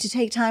they need to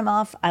take time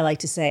off, I like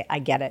to say, I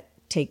get it.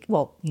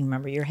 You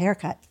remember your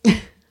haircut.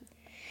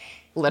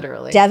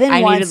 Literally. Devin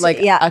I once, needed like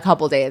a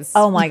couple days.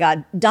 Oh my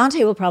God.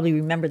 Dante will probably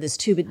remember this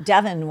too, but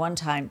Devin, one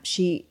time,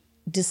 she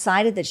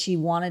decided that she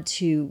wanted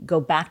to go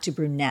back to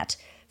brunette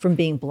from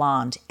being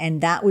blonde.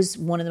 And that was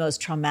one of the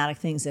most traumatic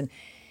things. And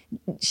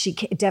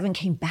Devin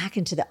came back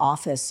into the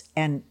office,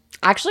 and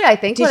actually, I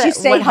think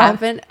what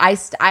happened,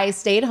 I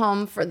stayed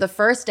home for the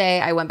first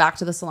day. I went back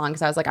to the salon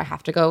because I was like, I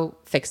have to go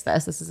fix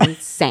this. This is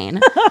insane.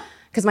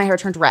 Because my hair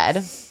turned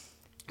red.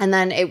 And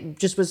then it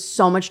just was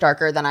so much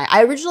darker than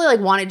I originally like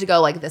wanted to go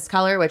like this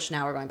color, which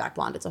now we're going back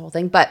blonde. It's a whole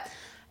thing. But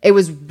it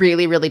was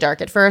really, really dark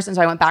at first. And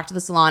so I went back to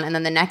the salon. And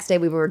then the next day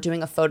we were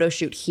doing a photo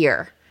shoot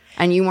here.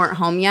 And you weren't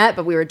home yet,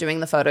 but we were doing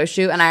the photo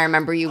shoot. And I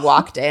remember you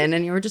walked in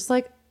and you were just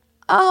like,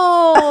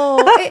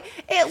 oh,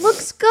 it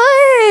looks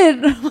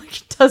good. I'm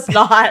like, it does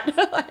not.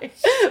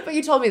 But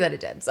you told me that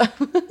it did. So.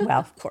 Well,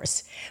 of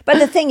course. But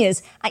the thing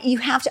is, you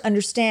have to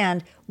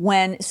understand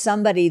when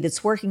somebody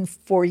that's working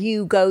for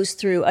you goes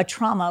through a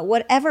trauma,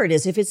 whatever it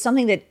is. If it's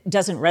something that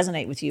doesn't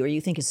resonate with you or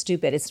you think is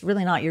stupid, it's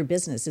really not your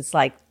business. It's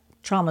like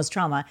trauma's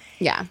trauma.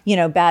 Yeah. You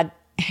know, bad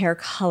hair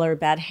color,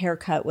 bad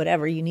haircut,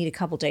 whatever. You need a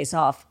couple days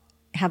off.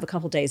 Have a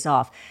couple days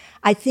off.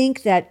 I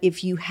think that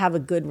if you have a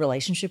good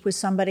relationship with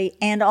somebody,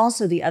 and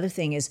also the other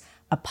thing is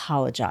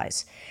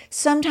apologize.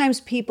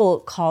 Sometimes people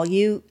call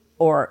you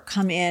or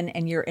come in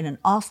and you're in an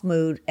off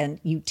mood and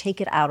you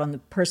take it out on the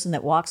person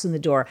that walks in the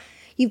door.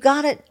 You've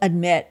got to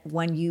admit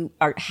when you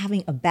are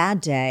having a bad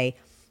day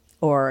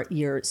or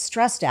you're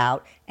stressed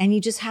out, and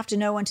you just have to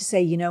know when to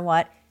say, you know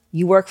what,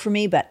 you work for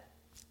me, but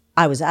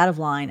I was out of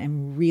line.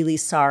 I'm really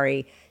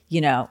sorry.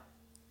 You know,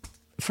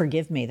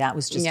 forgive me. That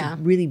was just a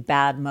really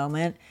bad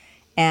moment.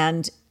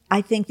 And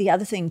I think the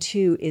other thing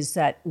too is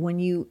that when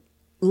you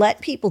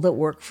let people that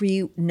work for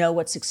you know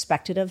what's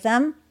expected of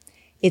them,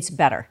 it's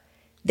better.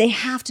 They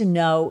have to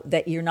know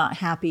that you're not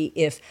happy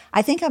if,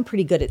 I think I'm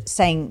pretty good at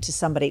saying to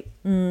somebody,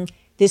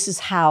 this is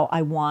how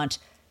I want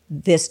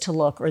this to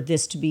look, or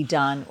this to be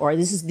done, or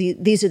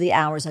these are the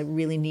hours I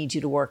really need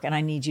you to work, and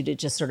I need you to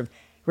just sort of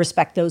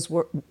respect those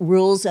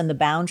rules and the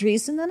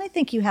boundaries. And then I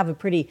think you have a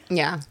pretty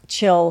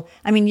chill.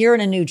 I mean, you're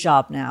in a new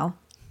job now.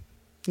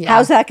 Yeah.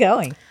 How's that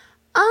going?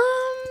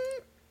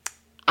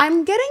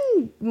 I'm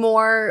getting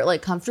more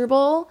like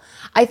comfortable.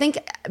 I think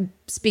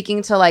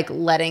speaking to like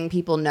letting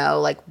people know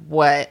like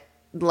what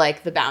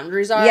like the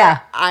boundaries are.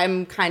 Yeah.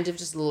 I'm kind of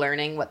just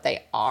learning what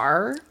they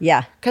are.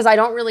 Yeah. Because I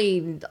don't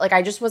really like,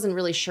 I just wasn't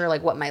really sure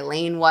like what my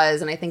lane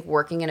was. And I think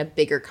working in a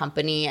bigger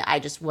company, I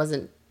didn't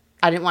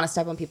want to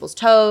step on people's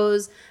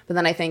toes, but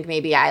then I think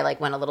maybe I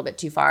like went a little bit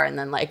too far and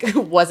then like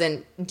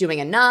wasn't doing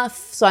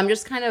enough. So I'm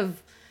just kind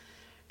of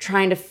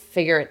trying to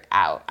figure it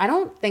out. I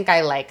don't think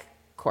I like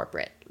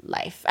corporate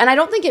life. And I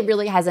don't think it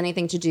really has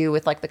anything to do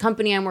with like the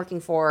company I'm working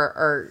for,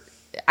 or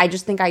I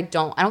just think I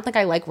don't think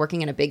I like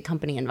working in a big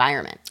company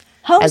environment.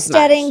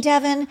 Homesteading,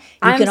 Devin.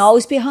 You can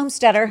always be a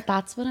homesteader.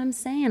 That's what I'm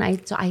saying. I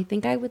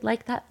think I would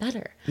like that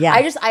better. Yeah.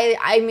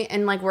 I mean,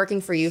 and like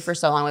working for you for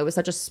so long, it was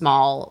such a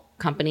small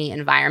company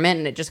environment,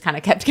 and it just kind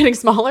of kept getting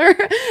smaller.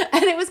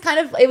 And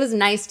it was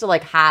nice to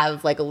like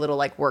have like a little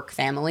like work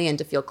family and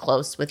to feel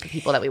close with the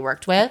people that we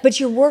worked with. But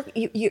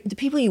the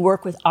people you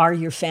work with are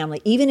your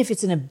family, even if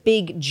it's in a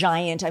big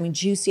giant. I mean,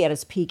 Juicy at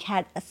its peak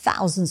had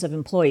thousands of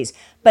employees,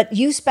 but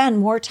you spend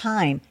more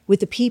time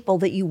with the people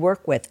that you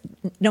work with,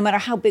 no matter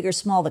how big or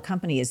small the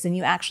company is, than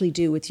you actually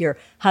do with your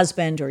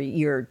husband or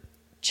your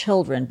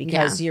children,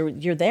 because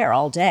you're there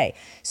all day.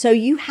 So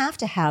you have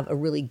to have a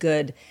really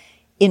good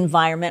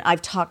environment.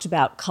 I've talked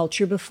about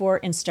culture before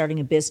in starting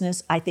a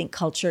business. I think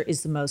culture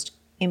is the most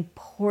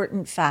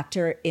important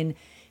factor in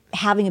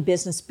having a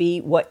business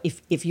be what,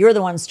 if you're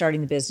the one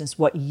starting the business,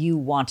 what you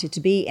want it to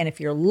be. And if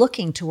you're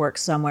looking to work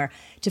somewhere,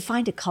 to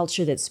find a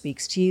culture that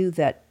speaks to you,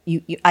 that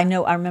I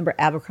remember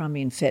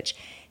Abercrombie and Fitch.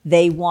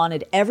 They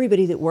wanted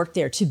everybody that worked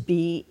there to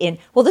be in,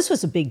 well, this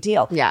was a big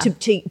deal,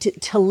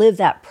 to live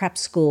that prep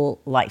school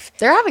life.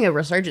 They're having a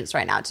resurgence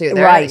right now too.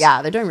 Right.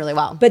 Yeah, they're doing really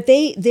well. But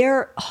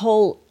their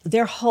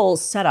whole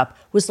setup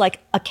was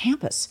like a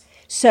campus.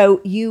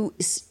 So you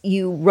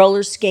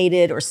roller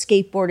skated or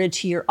skateboarded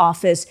to your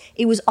office.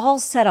 It was all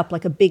set up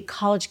like a big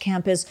college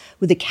campus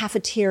with a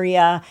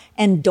cafeteria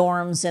and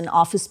dorms and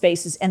office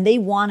spaces. And they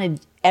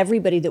wanted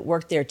everybody that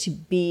worked there to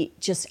be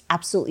just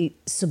absolutely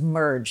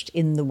submerged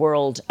in the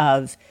world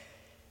of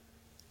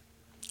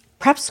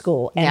prep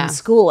school and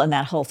school and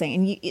that whole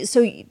thing. And so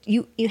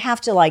you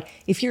have to, like,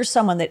 if you're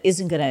someone that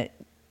isn't going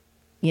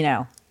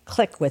to,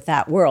 click with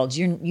that world,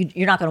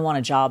 you're not going to want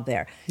a job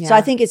there. Yeah. So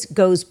I think it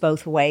goes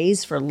both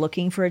ways for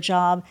looking for a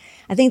job.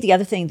 I think the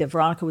other thing that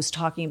Veronica was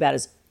talking about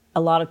is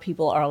a lot of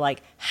people are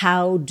like,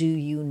 how do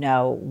you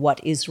know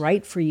what is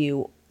right for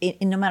you?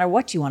 No matter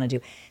what you want to do,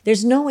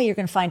 there's no way you're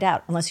going to find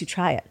out unless you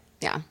try it.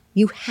 Yeah.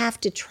 You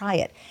have to try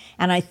it.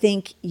 And I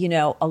think,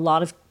 a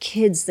lot of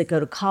kids that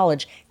go to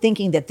college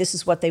thinking that this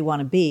is what they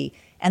want to be,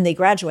 and they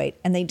graduate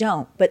and they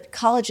don't. But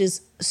college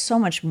is so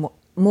much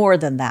more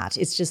than that.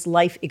 It's just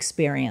life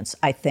experience,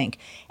 I think.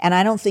 And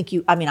I don't think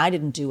I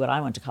didn't do what I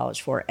went to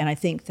college for. And I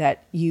think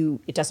that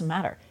it doesn't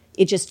matter.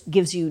 It just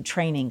gives you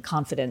training,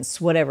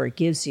 confidence, whatever it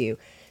gives you.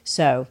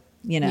 So,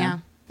 Yeah.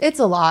 It's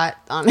a lot.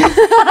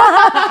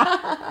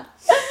 I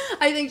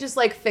think just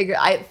like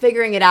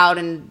figuring it out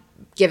and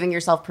giving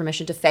yourself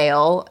permission to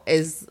fail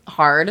is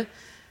hard.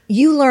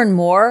 You learn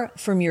more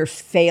from your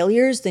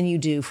failures than you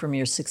do from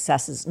your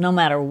successes, no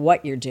matter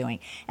what you're doing.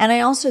 And I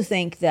also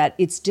think that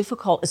it's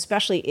difficult,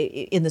 especially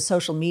in the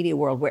social media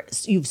world where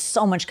you have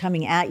so much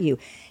coming at you.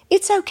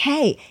 It's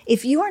okay.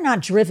 If you are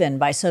not driven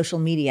by social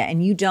media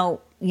and you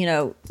don't,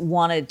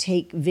 want to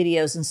take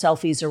videos and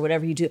selfies or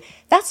whatever you do,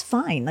 that's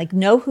fine. Like,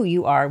 know who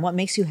you are and what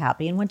makes you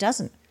happy and what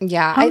doesn't.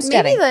 Yeah.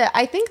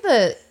 I think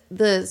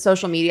the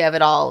social media of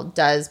it all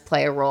does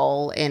play a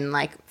role in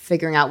like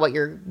figuring out what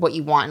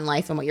you want in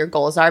life and what your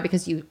goals are,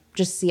 because you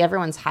just see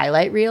everyone's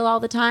highlight reel all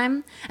the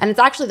time. And it's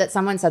actually that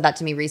someone said that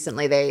to me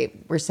recently. They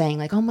were saying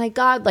like, oh my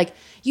God, like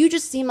you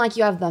just seem like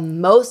you have the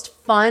most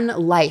fun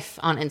life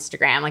on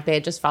Instagram. Like they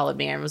had just followed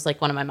me and it was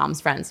like one of my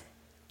mom's friends.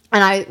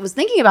 And I was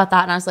thinking about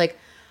that and I was like,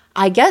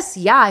 I guess,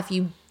 yeah, if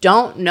you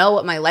don't know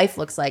what my life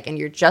looks like and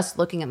you're just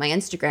looking at my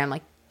Instagram,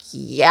 like,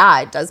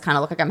 yeah, it does kind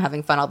of look like I'm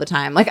having fun all the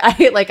time. Like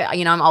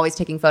I'm always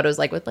taking photos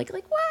like with like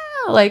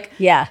wow, like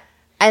yeah.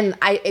 And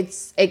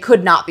it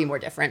could not be more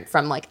different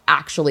from like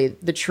actually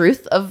the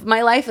truth of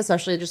my life,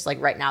 especially just like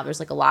right now.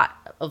 There's like a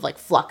lot of like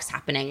flux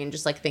happening and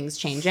just like things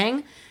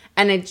changing,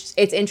 and it's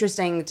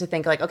interesting to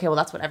think like, okay, well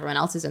that's what everyone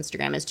else's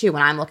Instagram is too.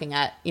 When I'm looking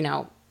at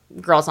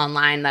girls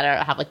online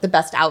that have like the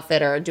best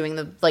outfit or doing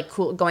the like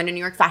cool, going to New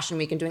York Fashion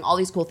Week and doing all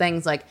these cool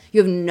things, like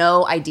you have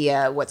no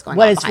idea what's going on.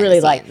 What it's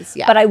really like.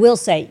 Yeah. But I will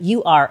say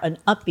you are an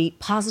upbeat,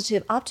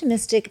 positive,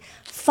 optimistic,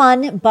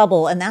 fun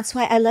bubble. And that's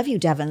why I love you,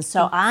 Devin.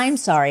 So I'm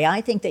sorry.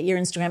 I think that your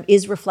Instagram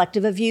is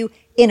reflective of you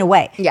in a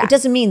way. Yeah. It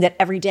doesn't mean that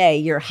every day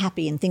you're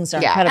happy and things are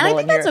incredible. And I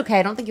think that's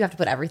okay. I don't think you have to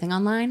put everything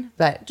online,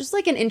 but just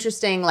like an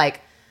interesting like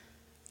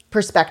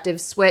perspective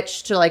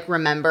switch to like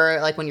remember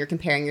like when you're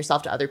comparing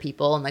yourself to other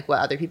people and like what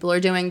other people are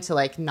doing, to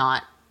like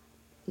not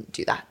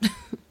do that.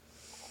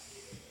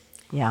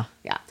 Yeah.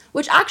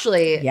 Which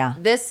actually,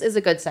 this is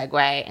a good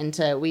segue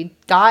into, we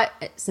got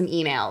some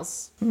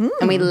emails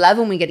and we love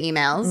when we get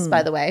emails,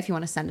 by the way. If you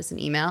want to send us an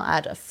email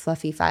at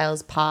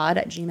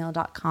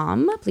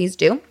fluffyfilespod@gmail.com, please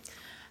do.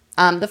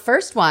 The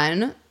first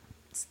one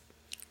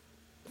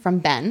from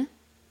Ben.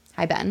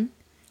 Hi, Ben.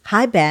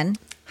 Hi, Ben.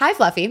 Hi,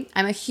 Fluffy.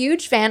 I'm a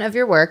huge fan of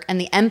your work and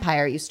the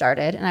empire you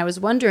started, and I was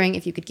wondering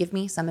if you could give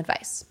me some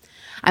advice.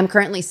 I'm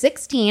currently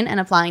 16 and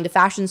applying to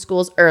fashion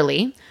schools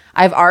early.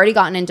 I've already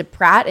gotten into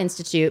Pratt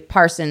Institute,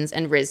 Parsons,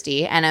 and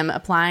RISD, and I'm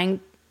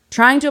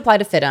trying to apply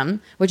to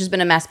FITM, which has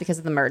been a mess because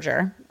of the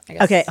merger.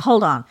 Okay,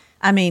 hold on.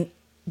 I mean,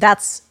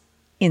 that's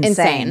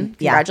Insane.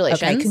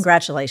 Congratulations. Yeah. Okay,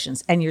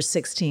 congratulations. And you're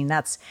 16.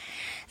 That's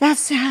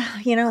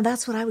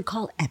what I would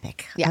call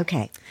epic. Yeah.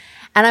 Okay.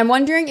 And I'm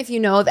wondering if you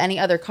know of any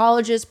other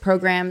colleges,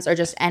 programs, or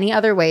just any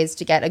other ways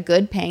to get a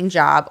good paying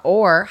job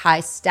or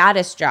high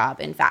status job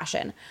in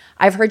fashion.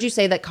 I've heard you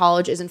say that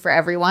college isn't for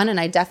everyone,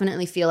 and I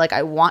definitely feel like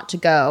I want to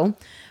go,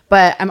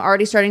 but I'm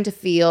already starting to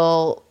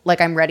feel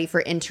like I'm ready for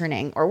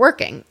interning or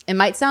working. It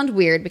might sound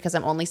weird because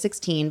I'm only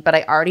 16, but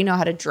I already know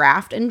how to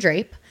draft and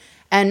drape.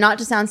 And not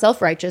to sound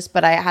self-righteous,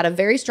 but I had a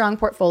very strong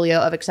portfolio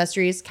of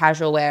accessories,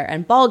 casual wear,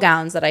 and ball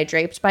gowns that I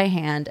draped by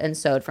hand and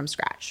sewed from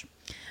scratch.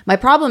 My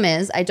problem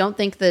is I don't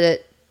think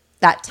that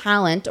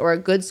talent or a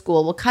good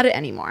school will cut it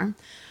anymore.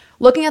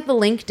 Looking at the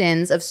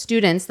LinkedIns of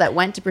students that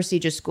went to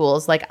prestigious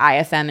schools like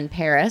IFM in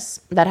Paris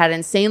that had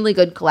insanely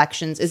good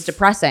collections is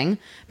depressing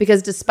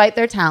because despite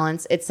their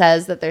talents, it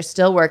says that they're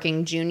still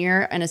working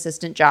junior and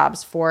assistant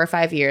jobs 4 or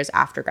 5 years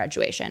after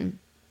graduation.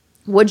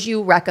 Would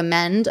you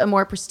recommend a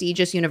more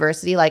prestigious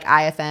university like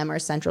IFM or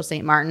Central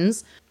St.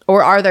 Martin's?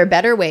 Or are there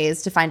better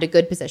ways to find a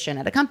good position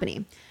at a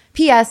company?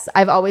 P.S.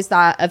 I've always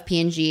thought of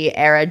P&G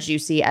era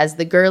Juicy as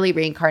the girly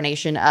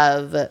reincarnation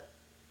of,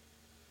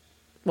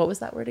 what was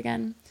that word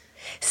again?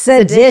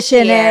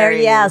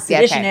 Seditionary. Yeah,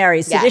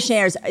 seditionaries. Okay.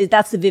 Seditionaries.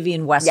 That's the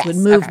Vivienne Westwood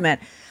movement.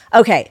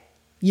 Okay.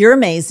 You're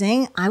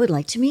amazing. I would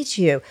like to meet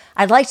you.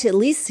 I'd like to at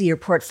least see your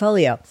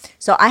portfolio.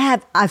 So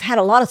I've had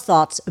a lot of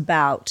thoughts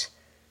about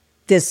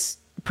this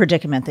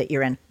predicament that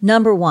you're in.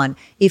 Number one,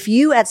 if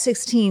you at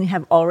 16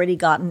 have already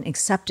gotten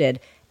accepted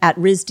at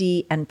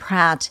RISD and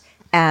Pratt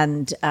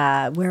and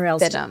where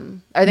else?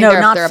 FITM. I think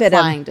they're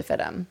applying to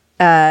FITM.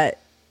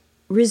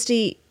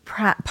 RISD,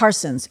 Pratt,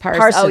 Parsons.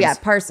 Oh, yeah,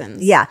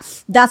 Parsons. Yeah,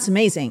 that's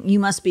amazing. You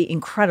must be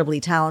incredibly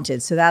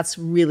talented. So that's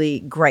really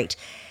great.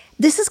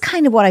 This is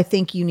kind of what I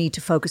think you need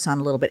to focus on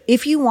a little bit.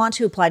 If you want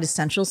to apply to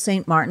Central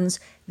St. Martin's,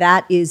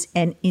 that is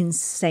an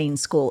insane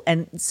school.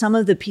 And some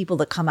of the people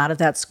that come out of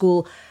that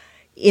school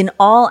in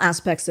all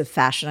aspects of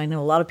fashion, I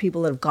know a lot of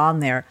people that have gone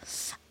there,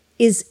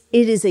 it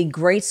is a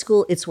great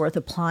school. It's worth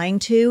applying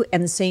to.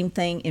 And the same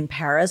thing in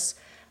Paris.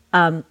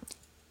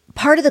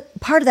 Part of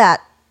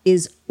that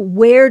is,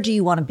 where do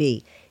you want to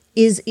be?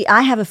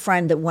 I have a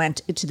friend that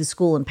went to the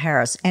school in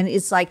Paris, and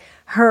it's like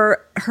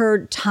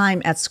her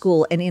time at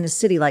school and in a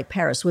city like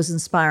Paris was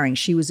inspiring.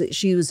 She was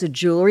a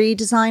jewelry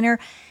designer,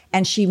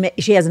 and she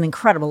has an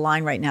incredible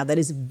line right now that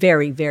is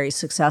very, very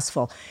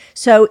successful.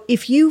 So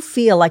if you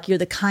feel like you're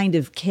the kind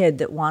of kid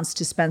that wants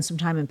to spend some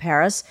time in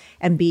Paris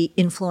and be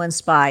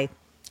influenced by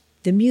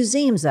the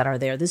museums that are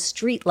there, the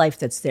street life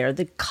that's there,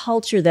 the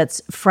culture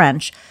that's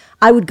French,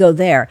 I would go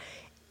there.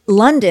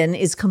 London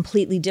is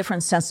completely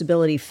different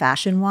sensibility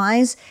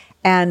fashion-wise,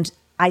 and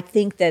I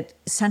think that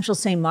Central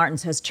St.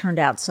 Martin's has turned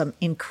out some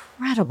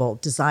incredible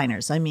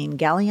designers. I mean,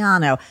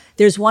 Galliano.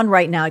 There's one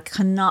right now, I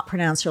cannot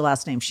pronounce her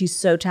last name. She's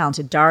so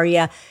talented.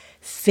 Daria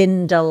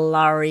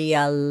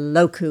Findalaria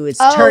Loku. It's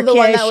Turkish. The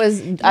one that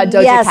was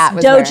Doja Cat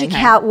was Doja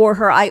Cat wore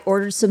her. I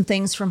ordered some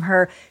things from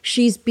her.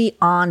 She's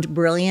beyond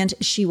brilliant.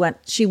 She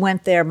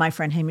went there. My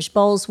friend Hamish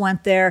Bowles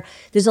went there.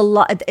 There's a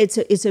lot.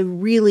 It's a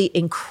really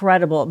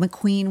incredible.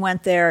 McQueen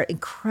went there.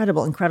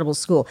 Incredible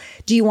school.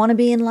 Do you want to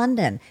be in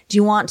London? Do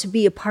you want to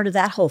be a part of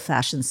that whole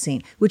fashion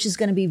scene, which is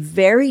going to be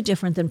very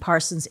different than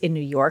Parsons in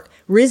New York?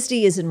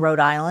 RISD is in Rhode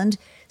Island.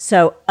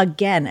 So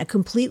again, a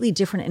completely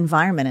different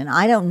environment. And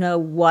I don't know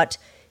what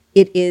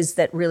it is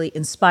that really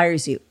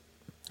inspires you.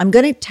 I'm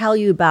going to tell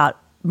you about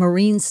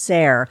Maureen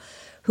Sayre,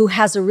 who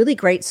has a really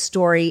great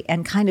story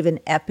and kind of an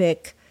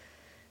epic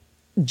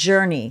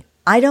journey.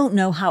 I don't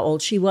know how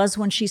old she was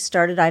when she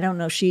started. I don't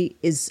know if she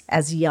is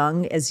as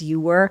young as you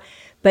were,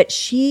 but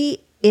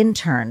she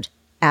interned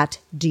at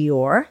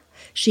Dior.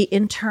 She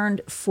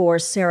interned for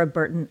Sarah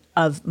Burton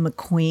of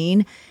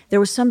McQueen. There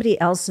was somebody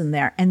else in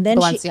there. And then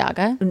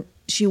Balenciaga.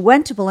 She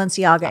went to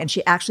Balenciaga and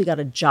she actually got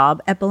a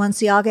job at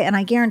Balenciaga. And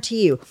I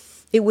guarantee you,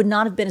 it would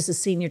not have been as a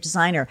senior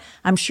designer.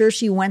 I'm sure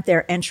she went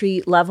there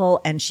entry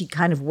level and she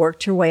kind of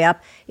worked her way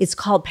up. It's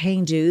called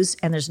paying dues,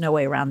 and there's no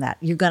way around that.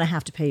 You're going to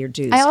have to pay your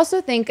dues. I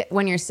also think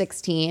when you're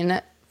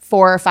 16,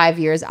 4 or 5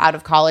 years out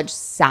of college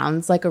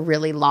sounds like a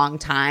really long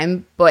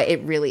time, but it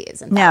really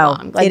isn't that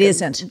long. It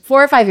isn't.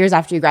 4 or 5 years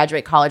after you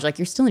graduate college, like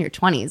you're still in your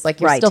 20s,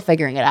 like you're still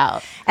figuring it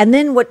out. And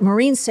then what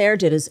Maureen Sayre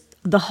did is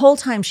the whole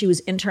time she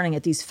was interning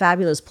at these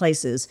fabulous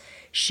places,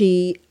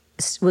 she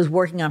was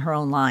working on her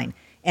own line.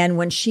 And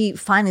when she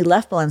finally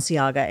left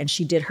Balenciaga and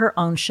she did her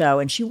own show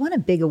and she won a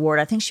big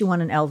award, I think she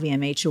won an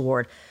LVMH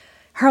award.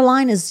 Her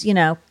line is,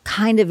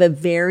 kind of a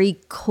very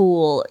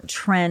cool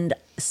trend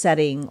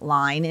setting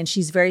line, and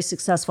she's very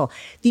successful.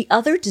 The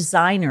other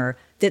designer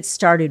that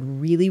started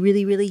really,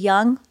 really, really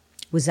young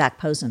was Zac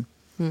Posen.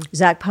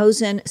 Zac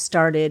Posen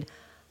started,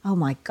 oh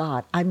my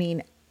God,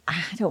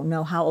 I don't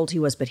know how old he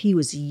was, but he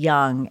was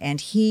young and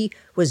he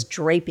was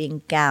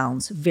draping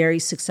gowns very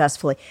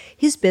successfully.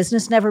 His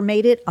business never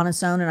made it on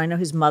its own, and I know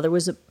his mother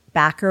was a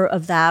backer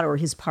of that, or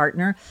his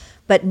partner.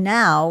 But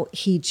now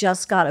he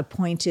just got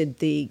appointed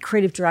the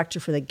creative director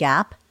for The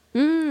Gap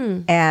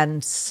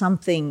and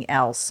something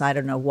else. I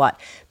don't know what.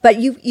 But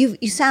you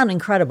sound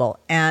incredible,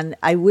 and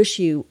I wish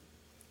you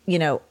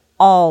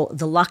all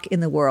the luck in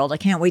the world. I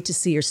can't wait to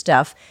see your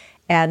stuff,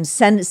 and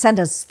send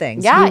us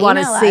things. Yeah, we want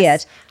to see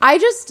it.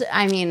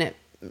 I mean,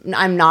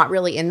 I'm not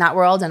really in that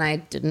world, and I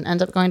didn't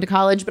end up going to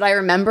college, but I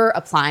remember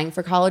applying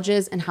for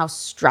colleges and how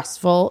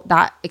stressful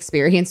that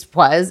experience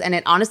was. And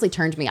it honestly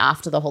turned me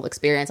off to the whole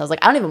experience. I was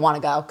like, I don't even want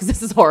to go because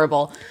this is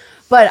horrible.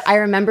 But I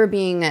remember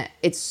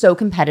it's so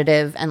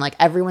competitive, and like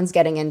everyone's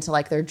getting into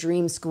like their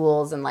dream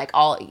schools, and like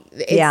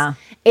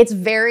it's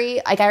very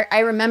like I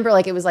remember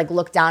like it was like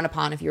looked down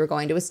upon if you were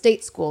going to a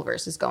state school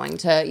versus going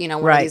to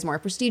one of these more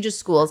prestigious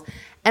schools.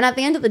 And at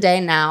the end of the day,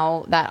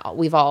 now that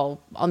we've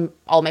all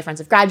my friends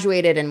have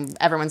graduated and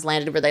everyone's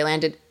landed where they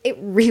landed, it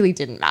really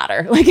didn't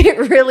matter. Like it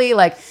really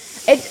I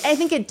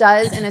think it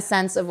does in a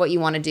sense of what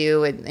you want to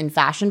do in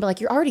fashion, but like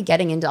you're already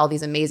getting into all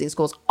these amazing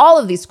schools. All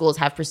of these schools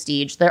have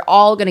prestige. They're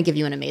all going to give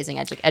you an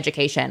amazing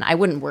education. I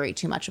wouldn't worry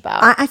too much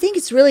about. I think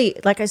it's really,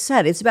 like I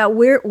said, it's about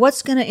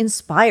what's going to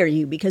inspire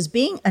you, because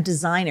being a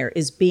designer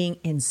is being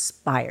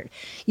inspired.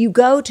 You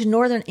go to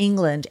Northern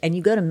England and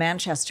you go to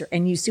Manchester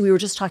and you see, we were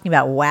just talking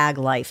about WAG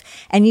life,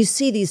 and you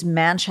see these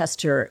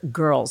Manchester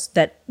girls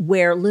that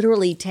wear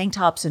literally tank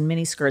tops and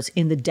miniskirts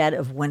in the dead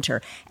of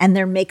winter, and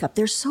their makeup,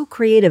 they're so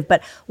creative.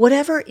 But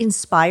whatever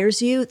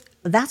inspires you,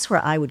 that's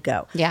where I would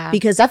go. Yeah,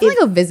 because definitely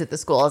go visit the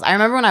schools. I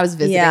remember when I was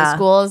visiting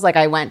schools, like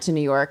I went to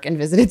New York and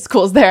visited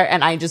schools there,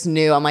 and I just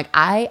knew, I'm like,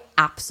 I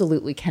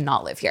absolutely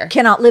cannot live here.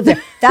 Cannot live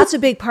there. That's a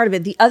big part of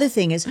it. The other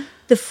thing is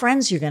the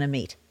friends you're going to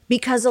meet,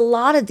 because a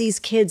lot of these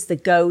kids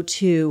that go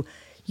to,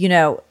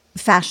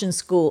 fashion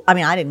school. I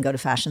mean, I didn't go to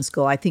fashion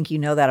school. I think you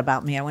know that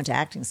about me. I went to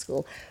acting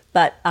school,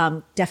 but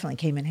definitely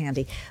came in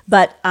handy.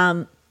 But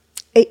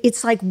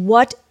it's like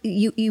what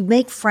you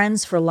make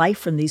friends for life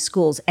from these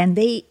schools, and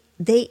they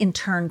in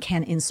turn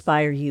can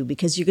inspire you,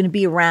 because you're going to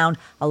be around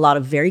a lot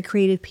of very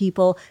creative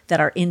people that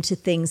are into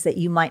things that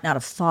you might not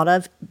have thought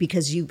of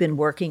because you've been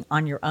working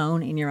on your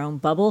own in your own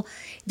bubble.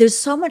 There's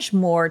so much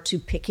more to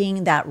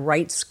picking that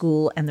right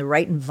school and the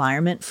right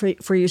environment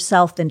for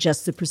yourself than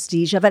just the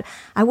prestige of it.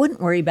 I wouldn't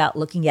worry about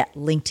looking at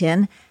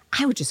LinkedIn.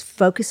 I would just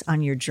focus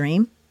on your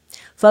dream.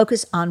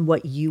 Focus on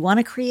what you want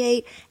to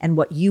create and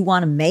what you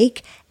want to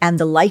make and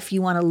the life you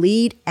want to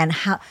lead, and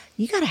how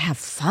you got to have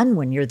fun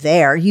when you're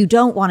there. You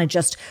don't want to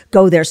just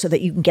go there so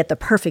that you can get the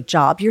perfect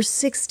job. You're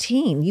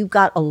 16. You've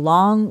got a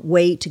long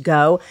way to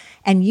go,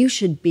 and you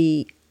should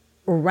be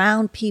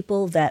around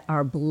people that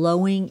are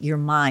blowing your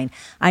mind.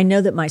 I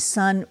know that my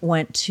son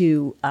went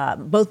to,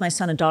 both my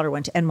son and daughter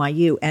went to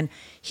NYU, and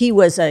he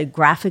was a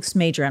graphics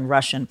major and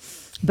Russian,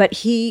 but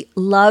he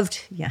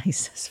loved,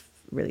 he's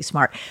really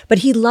smart, but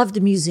he loved the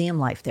museum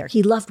life there.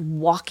 He loved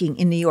walking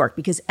in New York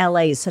because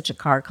LA is such a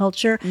car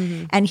culture.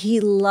 Mm-hmm. And he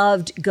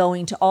loved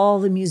going to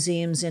all the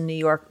museums in New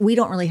York. We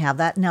don't really have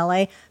that in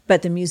LA,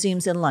 but the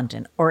museums in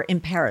London or in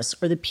Paris,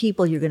 or the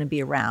people you're going to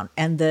be around,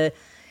 and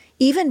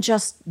even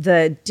just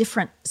the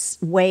different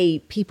way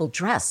people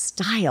dress,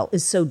 style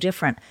is so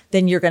different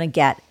than you're going to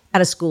get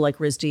at a school like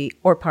RISD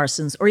or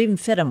Parsons or even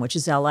FITM, which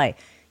is LA.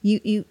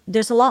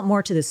 There's a lot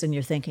more to this than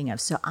you're thinking of.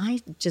 So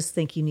I just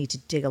think you need to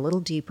dig a little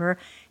deeper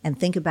and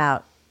think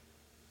about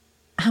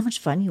how much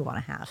fun you want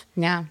to have.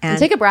 Yeah. And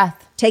take a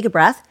breath. Take a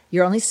breath.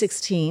 You're only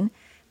 16.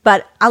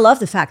 But I love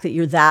the fact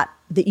that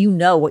that you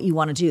know what you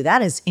want to do.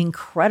 That is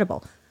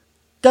incredible.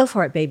 Go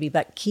for it, baby,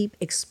 but keep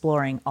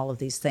exploring all of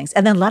these things.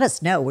 And then let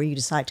us know where you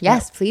decide to go.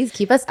 Yes, please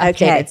keep us updated.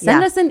 Okay,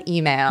 Send us an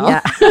email.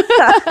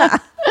 Yeah.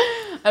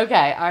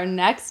 Okay, our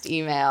next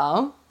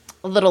email,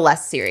 a little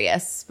less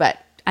serious, but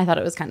I thought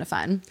it was kind of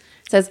fun.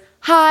 It says,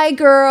 "Hi,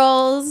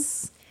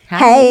 girls."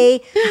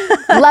 Hey.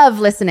 Love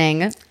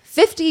listening.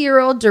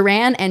 50-year-old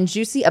Duran and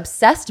Juicy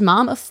obsessed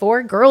mom of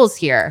 4 girls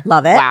here.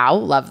 Love it. Wow,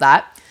 love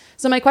that.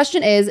 So my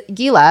question is,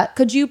 Gila,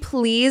 could you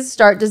please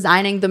start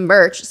designing the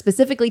merch,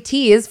 specifically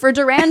tees, for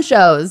Duran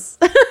shows?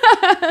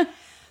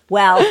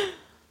 Well,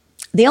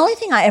 the only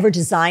thing I ever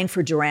designed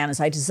for Duran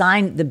is I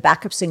designed the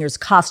backup singers'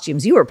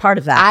 costumes. You were part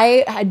of that.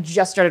 I had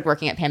just started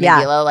working at Pam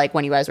and Gila, like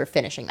when you guys were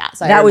finishing that.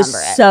 So I remember was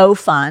it. So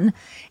fun.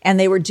 And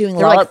they were doing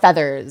like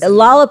feathers.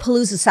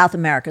 Lollapalooza South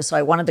America. So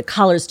I wanted the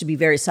colors to be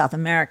very South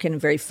American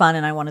and very fun.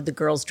 And I wanted the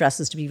girls'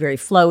 dresses to be very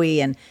flowy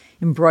and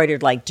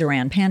embroidered like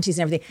Duran panties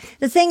and everything.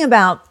 The thing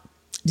about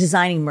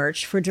designing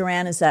merch for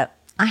Duran is that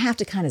I have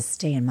to kind of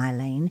stay in my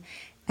lane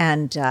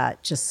and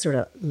just sort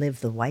of live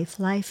the wife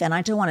life. And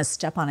I don't want to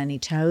step on any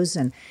toes.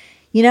 And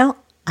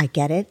I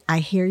get it. I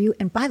hear you.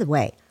 And by the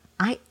way,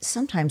 I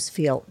sometimes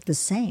feel the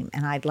same.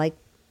 And I'd like,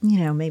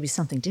 maybe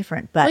something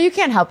different. But well, you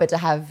can't help it to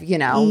have, I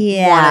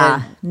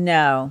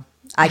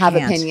have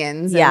can't.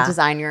 Opinions and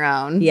design your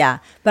own. Yeah.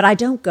 But I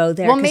don't go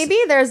there. Well, maybe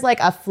there's like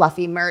a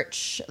fluffy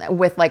merch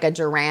with like a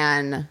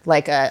Duran,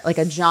 like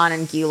a John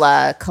and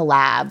Gila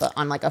collab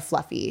on like a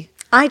fluffy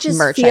I just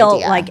merch feel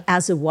idea. Like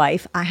as a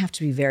wife, I have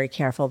to be very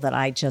careful that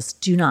I just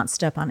do not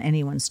step on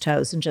anyone's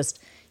toes and just,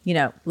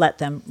 let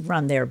them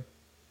run their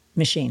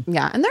machine.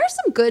 Yeah. And there are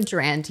some good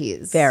Duran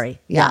tees. Very.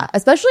 Yeah.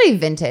 Especially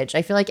vintage.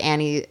 I feel like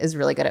Annie is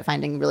really good at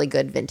finding really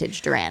good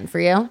vintage Duran for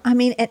you. I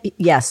mean,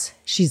 yes,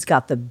 she's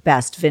got the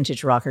best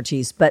vintage rocker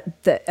tees,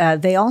 but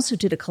they also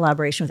did a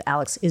collaboration with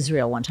Alex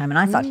Israel one time, and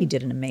I thought he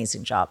did an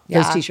amazing job.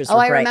 Yeah. Those t-shirts were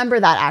great. I remember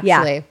that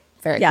actually. Yeah.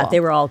 Very yeah, cool. they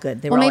were all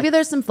good. Well, maybe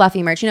there's some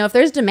fluffy merch. You know, if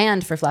there's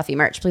demand for fluffy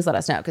merch, please let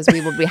us know because we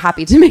will be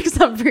happy to make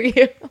some for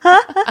you.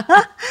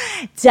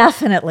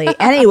 Definitely.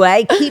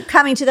 Anyway, keep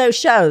coming to those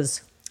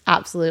shows.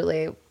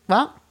 Absolutely.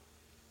 Well,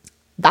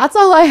 that's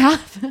all I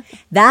have.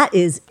 That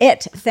is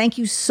it. Thank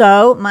you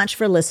so much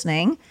for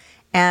listening.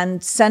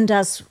 And send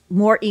us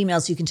more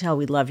emails. You can tell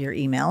we love your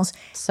emails.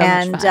 So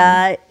much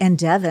fun. And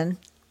Devin.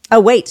 Oh,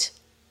 wait.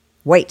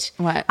 What?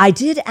 I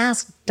did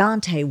ask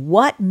Dante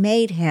what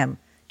made him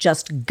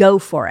just go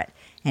for it.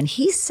 And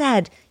he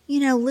said,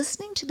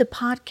 listening to the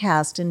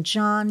podcast and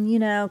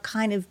John,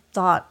 kind of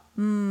thought,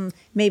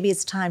 maybe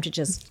it's time to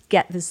just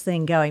get this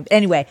thing going.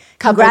 Anyway,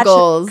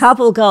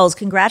 couple goals.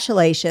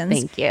 Congratulations.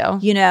 Thank you.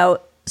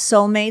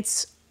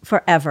 Soulmates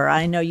forever.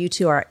 I know you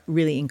two are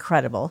really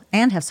incredible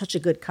and have such a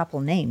good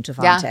couple name,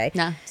 Devante.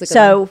 Yeah, it's a good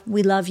so one.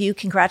 We love you.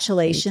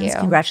 Congratulations. Thank you.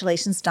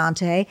 Congratulations,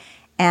 Dante.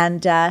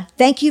 And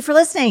thank you for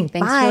listening.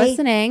 Thanks Bye. for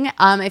listening.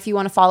 If you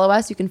want to follow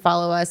us, you can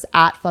follow us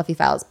at Fluffy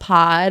Files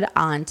Pod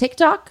on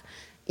TikTok.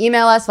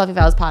 Email us,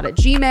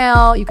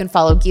 fluffyfilespod@gmail.com. You can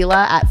follow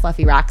Gila at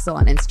Fluffy Raxel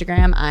on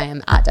Instagram. I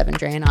am at Devin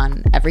Drain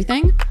on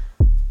everything.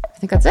 I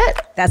think that's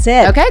it. That's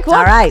it. Okay, cool.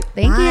 All right.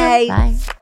 Thank Bye. you. Bye.